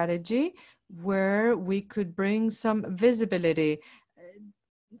strategy where we could bring some visibility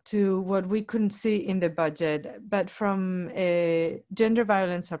to what we couldn't see in the budget, but from a gender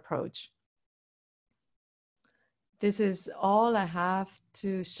violence approach. This is all I have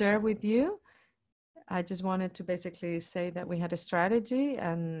to share with you. I just wanted to basically say that we had a strategy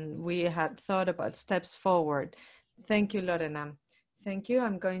and we had thought about steps forward. Thank you, Lorena. Thank you.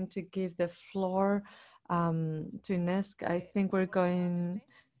 I'm going to give the floor to Ines. I think we're going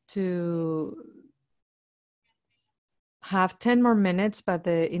to have 10 more minutes, but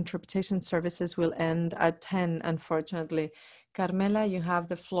the interpretation services will end at 10, unfortunately. Carmela, you have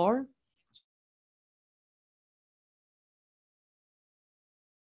the floor.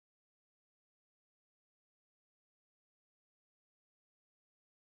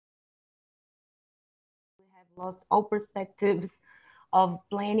 We have lost all perspectives of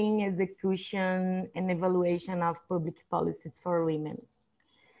planning, execution, and evaluation of public policies for women.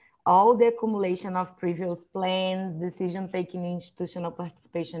 All the accumulation of previous plans, decision-taking institutional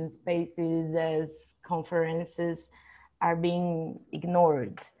participation spaces as conferences are being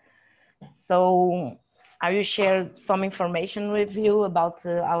ignored. So I will share some information with you about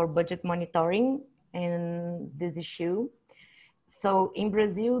our budget monitoring and this issue. So in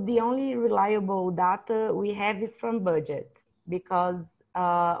Brazil, the only reliable data we have is from budget because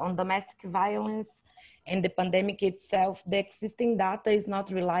on domestic violence, and the pandemic itself, the existing data is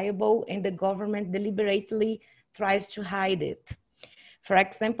not reliable and the government deliberately tries to hide it. For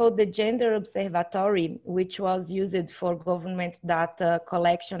example, the Gender Observatory, which was used for government data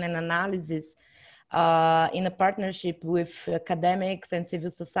collection and analysis, in a partnership with academics and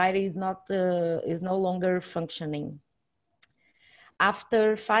civil society is no longer functioning.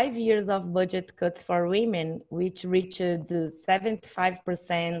 After 5 years of budget cuts for women, which reached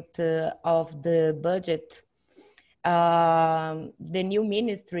 75% of the budget, the new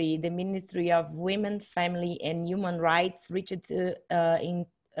ministry, the Ministry of Women, Family and Human Rights, reached in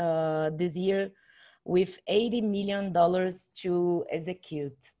this year with $80 million to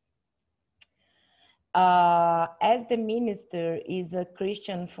execute. As the minister is a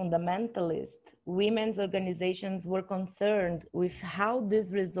Christian fundamentalist, women's organizations were concerned with how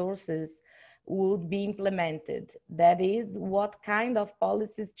these resources would be implemented. That is, what kind of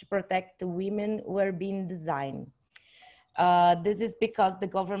policies to protect the women were being designed. This is because the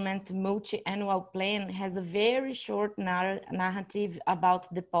government multi-annual plan has a very short narrative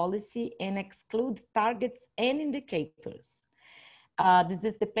about the policy and excludes targets and indicators. This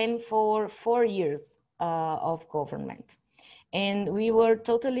is the plan for 4 years of government. And we were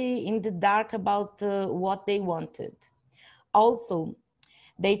totally in the dark about what they wanted. Also,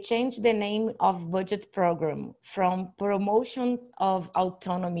 they changed the name of budget program from promotion of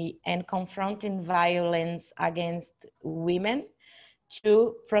autonomy and confronting violence against women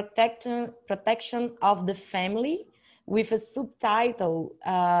to protection of the family, with a subtitle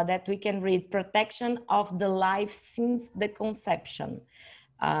that we can read, protection of the life since the conception.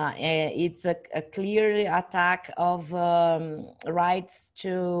 It's a clear attack of rights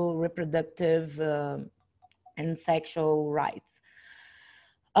to reproductive and sexual rights.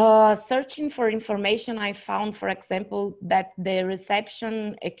 Searching for information, I found, for example, that the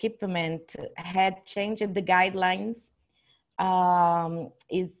reception equipment had changed the guidelines.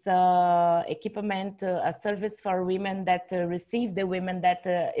 Is equipment a service for women that receive the women that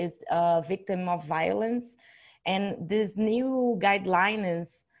is a victim of violence. And these new guidelines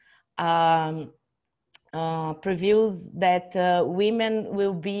previews that women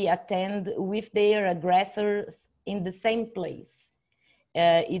will be attended with their aggressors in the same place.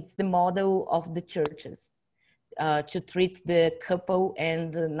 It's the model of the churches to treat the couple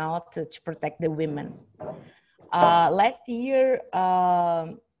and not to protect the women. Last year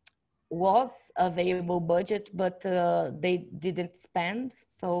was available budget, but they didn't spend.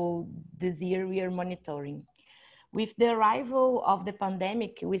 So this year we are monitoring. With the arrival of the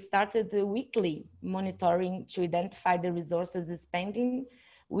pandemic, we started the weekly monitoring to identify the resources spending,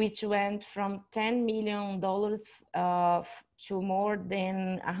 which went from $10 million to more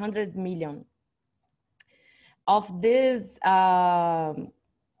than 100 million. Of this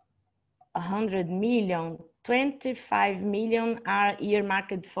 100 million, 25 million are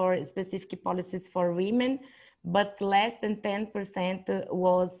earmarked for specific policies for women, but less than 10%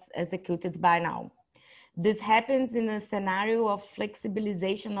 was executed by now. This happens in a scenario of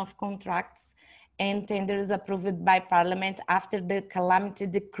flexibilization of contracts and tenders approved by Parliament after the calamity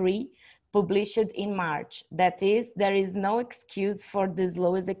decree published in March. That is, there is no excuse for this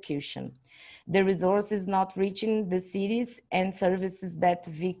low execution. The resource is not reaching the cities and services that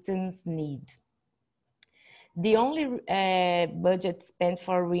victims need. The only budget spent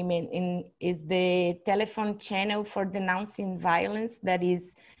for women is the telephone channel for denouncing violence. That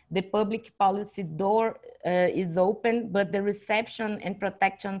is, the public policy door is open, but the reception and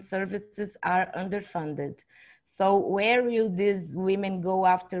protection services are underfunded. So where will these women go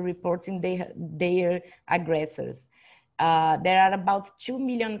after reporting their aggressors? There are about 2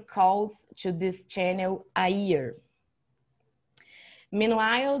 million calls to this channel a year.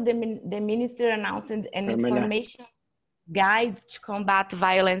 Meanwhile, the minister announced an information guide to combat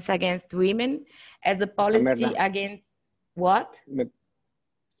violence against women as a policy against what?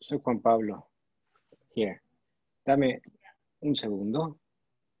 Soy Juan Pablo. Here. Dame un segundo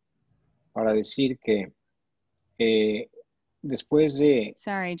para decir que después de...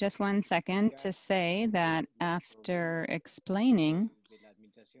 Sorry, just 1 second to say that after explaining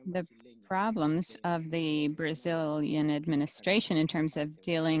the problems of the Brazilian administration in terms of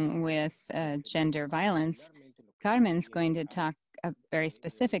dealing with gender violence, Carmen's going to talk very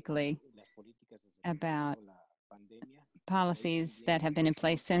specifically about policies that have been in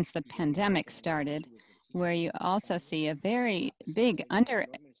place since the pandemic started, where you also see a very big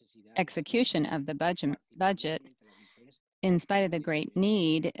under-execution of the budget in spite of the great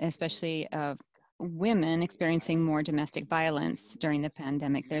need, especially of women experiencing more domestic violence during the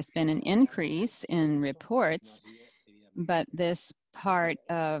pandemic. There's been an increase in reports, but this part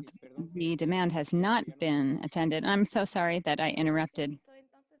of the demand has not been attended. I'm so sorry that I interrupted.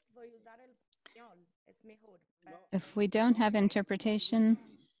 If we don't have interpretation.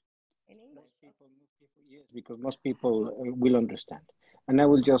 Because most people will understand. And I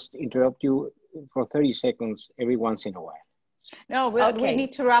will just interrupt you for 30 seconds every once in a while. No, we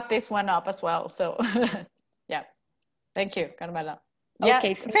need to wrap this one up as well. So, yeah. Thank you, Carmela. Yeah,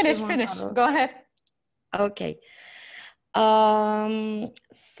 okay, finish. Go ahead. Okay.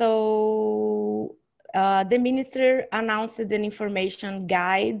 So the minister announced an information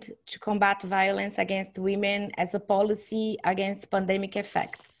guide to combat violence against women as a policy against pandemic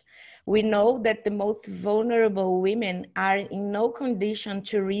effects. We know that the most vulnerable women are in no condition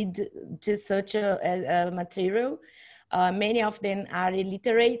to read just such a material. Many of them are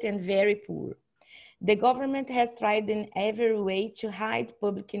illiterate and very poor. The government has tried in every way to hide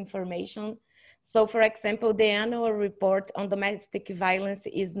public information. So, for example, the annual report on domestic violence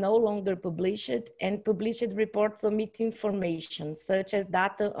is no longer published, and published reports omit information, such as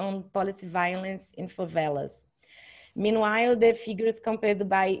data on policy violence in favelas. Meanwhile, the figures compared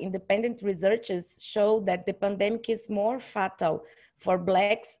by independent researchers show that the pandemic is more fatal for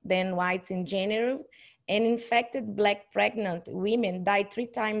Blacks than whites in general, and infected Black pregnant women die 3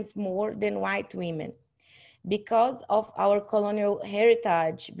 times more than white women. Because of our colonial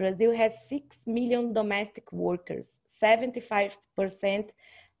heritage, Brazil has 6 million domestic workers. 75%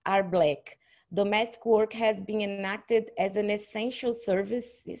 are Black. Domestic work has been enacted as an essential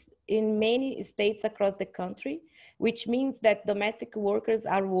service in many states across the country, which means that domestic workers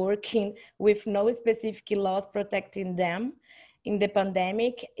are working with no specific laws protecting them in the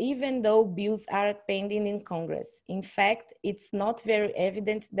pandemic, even though bills are pending in Congress. In fact, it's not very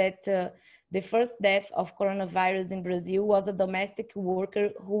evident that the first death of coronavirus in Brazil was a domestic worker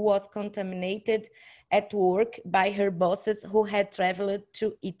who was contaminated at work by her bosses who had traveled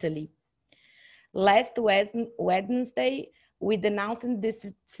to Italy. Last Wednesday, we denounced this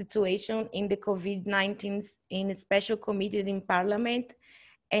situation in the COVID-19 in a special committee in Parliament,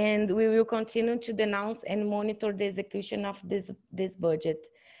 and we will continue to denounce and monitor the execution of this budget.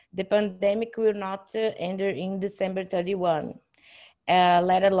 The pandemic will not end in December 31.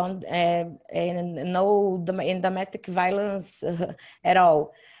 Let alone in domestic violence at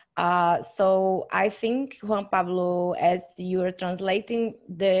all. So I think, Juan Pablo, as you are translating,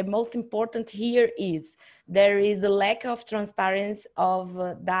 the most important here is there is a lack of transparency of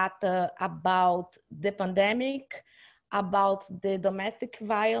data about the pandemic, about the domestic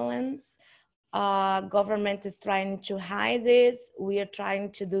violence. Government is trying to hide this. We are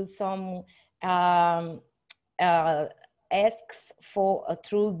trying to do some asks for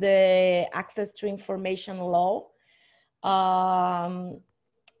through the access to information law,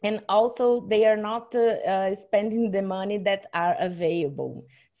 and also they are not spending the money that are available.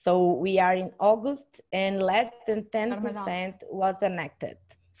 So we are in August and less than 10% was enacted.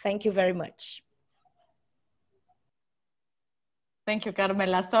 Thank you very much. Thank you,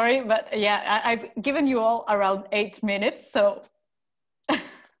 Carmela. Sorry, but yeah, I've given you all around 8 minutes, so.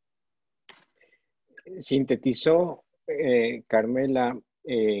 Sintetizó Carmela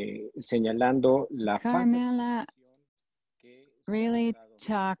señalando la Carmela really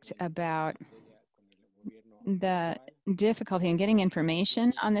talked about the difficulty in getting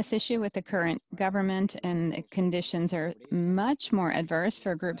information on this issue with the current government, and the conditions are much more adverse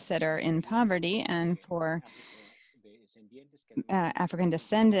for groups that are in poverty and for African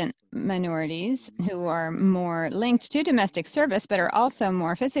descendant minorities who are more linked to domestic service, but are also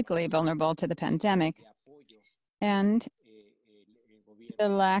more physically vulnerable to the pandemic. And the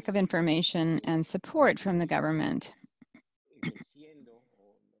lack of information and support from the government.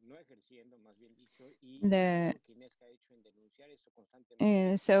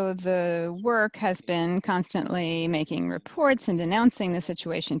 So the work has been constantly making reports and denouncing the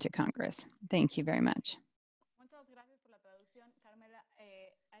situation to Congress. Thank you very much.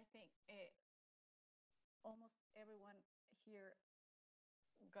 I think almost everyone here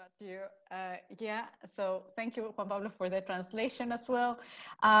got you. Yeah, so thank you, Juan Pablo, for the translation as well.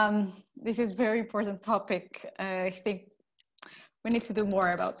 This is a very important topic. I think we need to do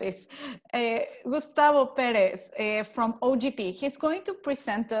more about this. Gustavo Perez from OGP, he's going to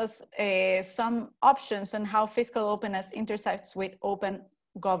present us some options on how fiscal openness intersects with open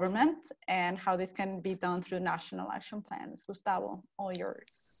government and how this can be done through national action plans. Gustavo, all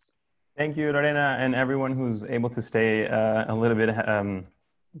yours. Thank you, Lorena, and everyone who's able to stay a little bit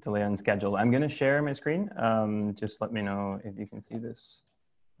delay on schedule. I'm going to share my screen. Just let me know if you can see this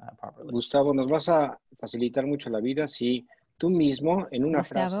properly. Gustavo, nos vas a facilitar mucho la vida si tú mismo en una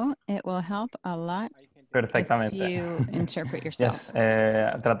Gustavo, it will help a lot Perfectamente. if you interpret yourself.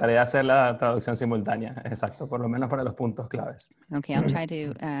 Yes, trataré de hacer la traducción simultánea, exacto, por lo menos para los puntos claves. Okay, I'll try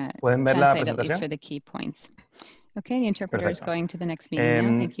to ¿Pueden ver la translate at least presentación? for the key points. Okay, the interpreter is Perfecto. going to the next meeting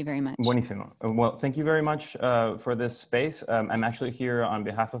now. Thank you very much. Buenísimo. Well, thank you very much for this space. I'm actually here on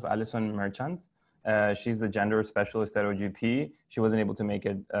behalf of Alison Merchant. She's the gender specialist at OGP. She wasn't able to make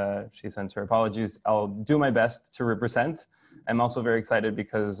it. She sends her apologies. I'll do my best to represent. I'm also very excited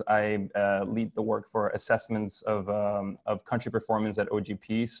because I lead the work for assessments of country performance at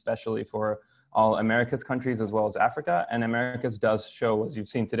OGP, especially for all America's countries as well as Africa. And America's does show, as you've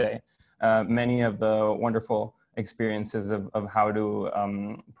seen today, many of the wonderful experiences of how to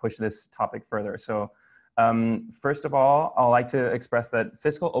push this topic further. So first of all, I'd like to express that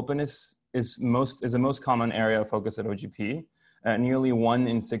fiscal openness is the most common area of focus at OGP. Nearly 1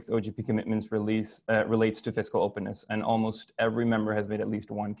 in 6 OGP commitments relates to fiscal openness, and almost every member has made at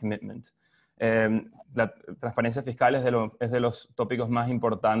least one commitment. La transparencia fiscal es de los tópicos más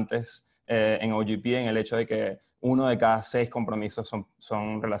importantes en OGP, en el hecho de que 1 de cada 6 compromisos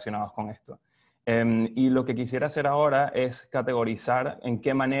son relacionados con esto. Y lo que quisiera hacer ahora es categorizar en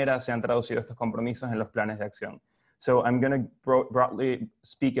qué manera se han traducido estos compromisos en los planes de acción. So I'm going to broadly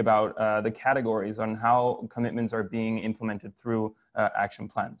speak about the categories on how commitments are being implemented through action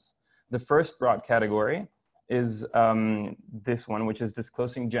plans. The first broad category is this one, which is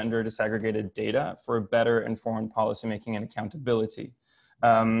disclosing gender disaggregated data for better informed policymaking and accountability.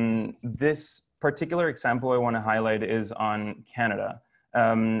 This particular example I want to highlight is on Canada.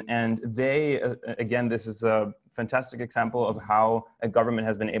 And they, again, this is a fantastic example of how a government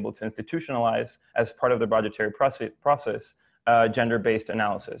has been able to institutionalize, as part of the budgetary process, gender-based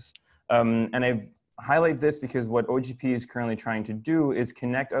analysis. And I highlight this because what OGP is currently trying to do is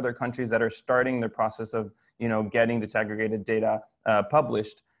connect other countries that are starting the process of, getting disaggregated data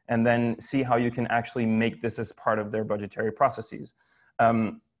published, and then see how you can actually make this as part of their budgetary processes.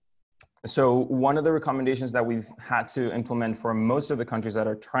 So one of the recommendations that we've had to implement for most of the countries that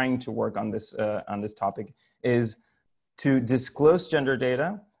are trying to work on this topic is to disclose gender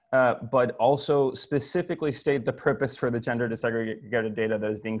data, but also specifically state the purpose for the gender disaggregated data that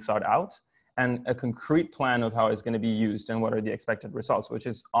is being sought out, and a concrete plan of how it's going to be used and what are the expected results, which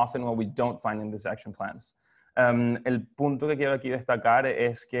is often what we don't find in these action plans. El punto que quiero aquí destacar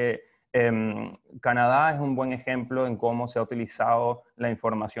es que Canadá es un buen ejemplo en cómo se ha utilizado la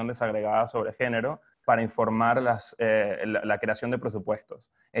información desagregada sobre género para informar la creación de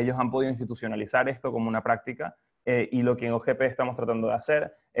presupuestos. Ellos han podido institucionalizar esto como una práctica y lo que en OGP estamos tratando de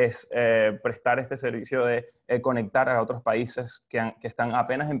hacer es prestar este servicio de conectar a otros países que están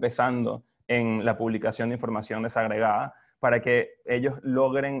apenas empezando en la publicación de información desagregada, para que ellos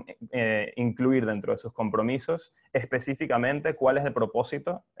logren incluir dentro de sus compromisos específicamente cuál es el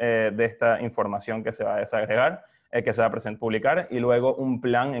propósito de esta información que se va a desagregar, que se va a publicar, y luego un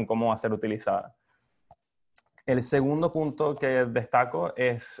plan en cómo va a ser utilizada. El segundo punto que destaco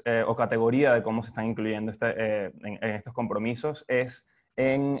es, o categoría de cómo se están incluyendo en estos compromisos, es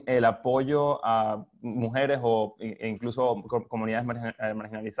en el apoyo a mujeres e incluso comunidades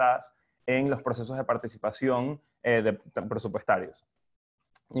marginalizadas en los procesos de participación presupuestarios.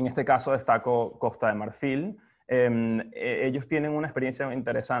 Y en este caso destaco Costa de Marfil. Ellos tienen una experiencia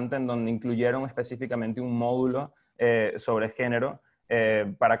interesante en donde incluyeron específicamente un módulo sobre género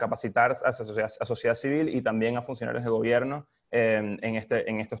para capacitar a sociedad civil y también a funcionarios de gobierno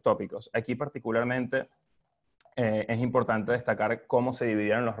en estos tópicos. Aquí particularmente es importante destacar cómo se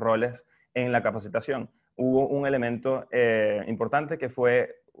dividieron los roles en la capacitación. Hubo un elemento importante que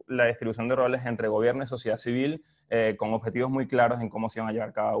fue la distribución de roles entre gobierno y sociedad civil con objetivos muy claros en cómo se iban a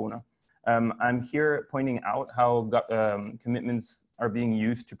llevar cada uno. I'm here pointing out how commitments are being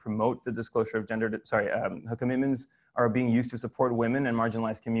used to promote the disclosure of how commitments are being used to support women and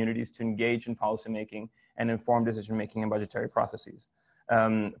marginalized communities to engage in policymaking and informed decision-making and budgetary processes.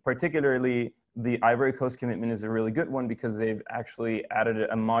 Particularly, the Ivory Coast commitment is a really good one because they've actually added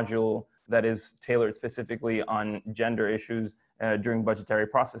a module that is tailored specifically on gender issues during budgetary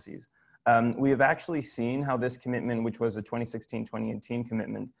processes. We have actually seen how this commitment, which was a 2016-2018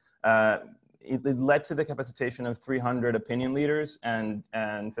 commitment, it led to the capacitation of 300 opinion leaders and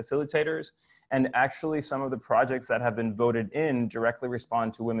facilitators. And actually some of the projects that have been voted in directly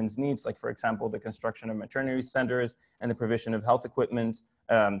respond to women's needs, like for example, the construction of maternity centers and the provision of health equipment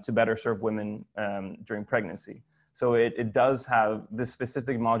to better serve women during pregnancy. So it does have, this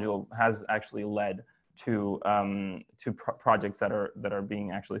specific module has actually led to projects that are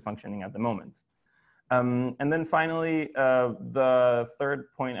being actually functioning at the moment. And then finally, the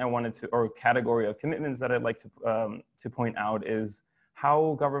third point I wanted to, or category of commitments that I'd like to point out is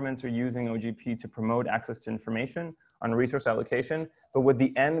how governments are using OGP to promote access to information on resource allocation, but with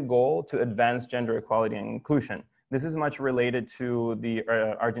the end goal to advance gender equality and inclusion. This is much related to the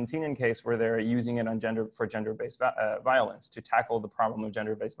Argentinian case where they're using it on gender-based violence to tackle the problem of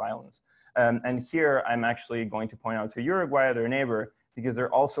gender-based violence. And here I'm actually going to point out to Uruguay, their neighbor, because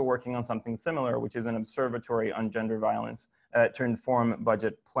they're also working on something similar, which is an observatory on gender violence to inform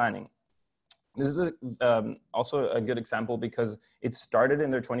budget planning. This is also a good example because it started in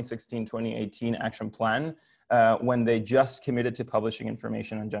their 2016-2018 action plan when they just committed to publishing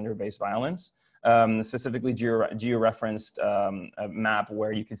information on gender-based violence, specifically geo-referenced a map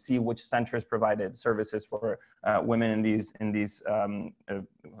where you could see which centers provided services for women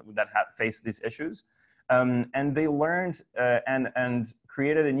that face these issues. And they learned and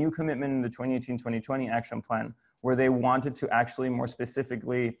created a new commitment in the 2018-2020 action plan where they wanted to actually more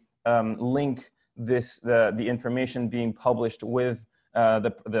specifically link the information being published with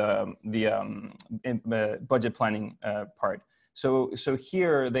the budget planning part. So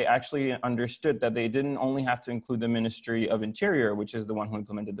here they actually understood that they didn't only have to include the Ministry of Interior, which is the one who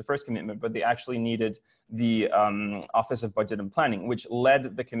implemented the first commitment, but they actually needed the Office of Budget and Planning, which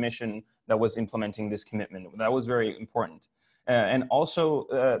led the commission that was implementing this commitment. That was very important. And also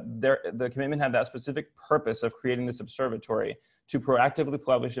the commitment had that specific purpose of creating this observatory to proactively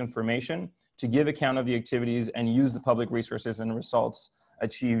publish information, to give account of the activities and use the public resources and results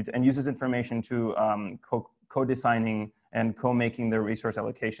achieved, and use this information to co-designing and co-making the resource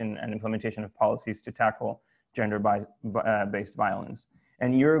allocation and implementation of policies to tackle gender-based violence.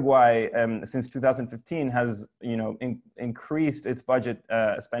 And Uruguay, since 2015, has increased its budget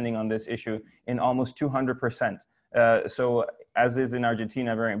spending on this issue in almost 200%. So as is in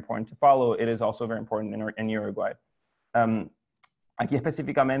Argentina, very important to follow, it is also very important in Uruguay. Aquí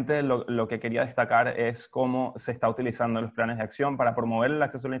específicamente lo que quería destacar es cómo se está utilizando los planes de acción para promover el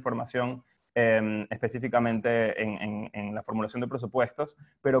acceso a la información, específicamente en la formulación de presupuestos,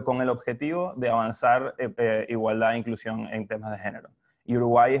 pero con el objetivo de avanzar igualdad e inclusión en temas de género. Y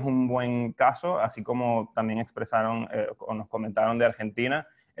Uruguay es un buen caso, así como también expresaron o nos comentaron de Argentina,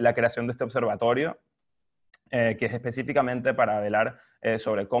 en la creación de este observatorio, que es específicamente para velar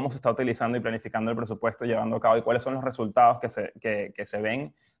sobre cómo se está utilizando y planificando el presupuesto, llevando a cabo y cuáles son los resultados que se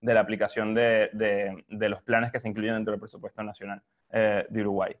ven de la aplicación de los planes que se incluyen dentro del presupuesto nacional de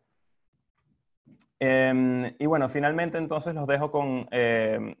Uruguay. Y bueno, finalmente entonces los dejo con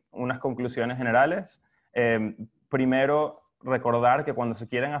unas conclusiones generales. Primero, recordar que cuando se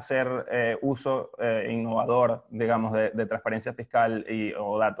quieren hacer uso innovador, digamos, de transparencia fiscal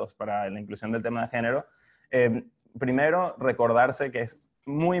o datos para la inclusión del tema de género, primero recordarse que es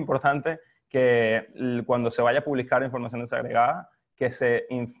muy importante que cuando se vaya a publicar información desagregada, que se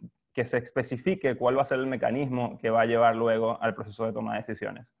especifique cuál va a ser el mecanismo que va a llevar luego al proceso de toma de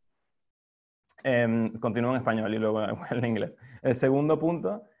decisiones. Continúo en español y luego en inglés. El segundo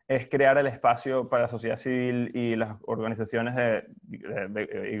punto es crear el espacio para la sociedad civil y las organizaciones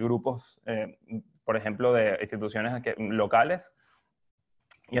y grupos, por ejemplo, de instituciones locales,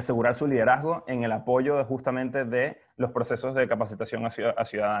 y asegurar su liderazgo en el apoyo justamente de los procesos de capacitación a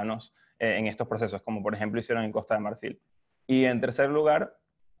ciudadanos en estos procesos, como por ejemplo hicieron en Costa de Marfil. Y en tercer lugar,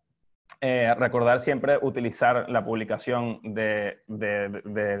 recordar siempre utilizar la publicación de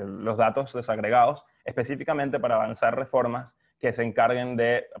los datos desagregados, específicamente para avanzar reformas que se encarguen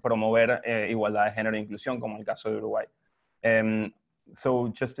de promover igualdad de género e inclusión, como el caso de Uruguay.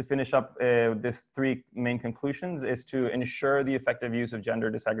 So just to finish up, these three main conclusions is to ensure the effective use of gender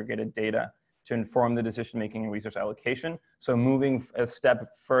disaggregated data to inform the decision-making and resource allocation. So moving a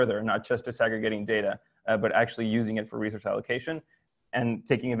step further, not just disaggregating data, but actually using it for resource allocation and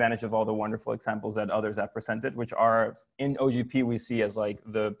taking advantage of all the wonderful examples that others have presented, which are in OGP we see as like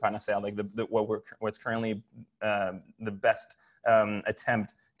the panacea, like what's currently the best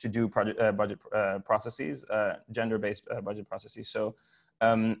attempt to do budget processes, gender-based budget processes. So,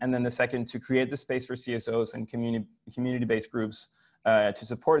 and then the second, to create the space for CSOs and community-based groups to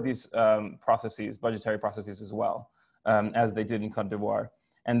support these processes, budgetary processes as well, as they did in Côte d'Ivoire.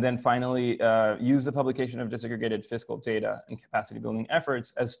 And then finally, use the publication of disaggregated fiscal data and capacity building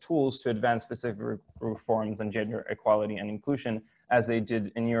efforts as tools to advance specific reforms on gender equality and inclusion, as they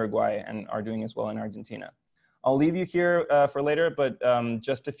did in Uruguay and are doing as well in Argentina. I'll leave you here for later, but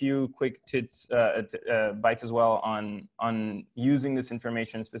just a few quick bites as well on using this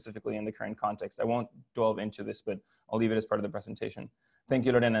information specifically in the current context. I won't delve into this, but I'll leave it as part of the presentation. Thank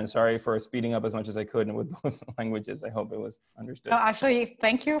you, Lorena, and sorry for speeding up as much as I could with both languages. I hope it was understood. No, actually,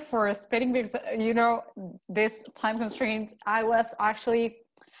 thank you for speeding because, you know, this time constraint, I was actually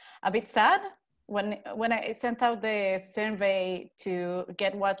a bit sad when I sent out the survey to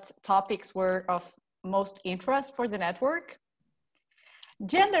get what topics were of most interest for the network.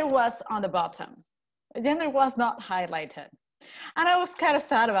 Gender was on the bottom. gender was not highlighted. And I was kind of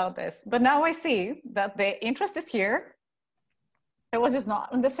sad about this, but now I see that the interest is here. It was just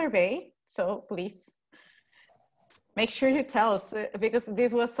not in the survey, so please make sure you tell us, because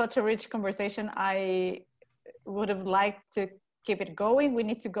this was such a rich conversation. I would have liked to keep it going. We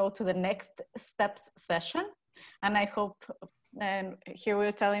need to go to the next steps session, and I hope, and here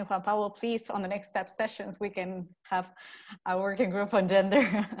we're telling Juan Pablo, please, on the next step sessions, we can have a working group on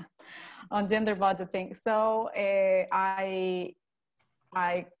gender, on gender budgeting. So I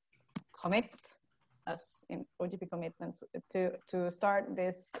commit, as in OGP commitments, to start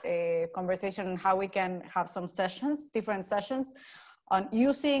this conversation on how we can have some sessions, different sessions, on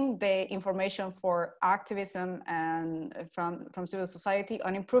using the information for activism and from civil society,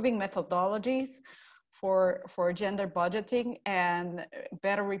 on improving methodologies for gender budgeting and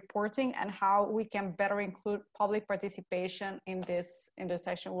better reporting, and how we can better include public participation in this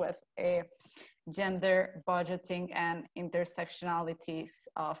intersection with gender budgeting and intersectionalities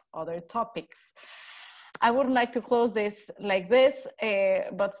of other topics. I wouldn't like to close this like this,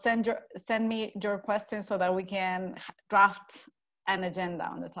 but send me your questions so that we can draft an agenda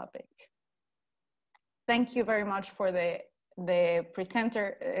on the topic. Thank you very much for the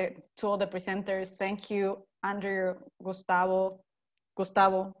presenter, to all the presenters. Thank you, Andrew, Gustavo,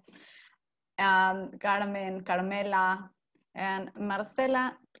 and Carmen, Carmela, and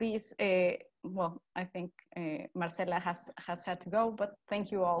Marcela. Please, well, I think Marcela has had to go, but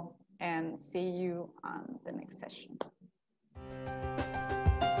thank you all, and see you on the next session.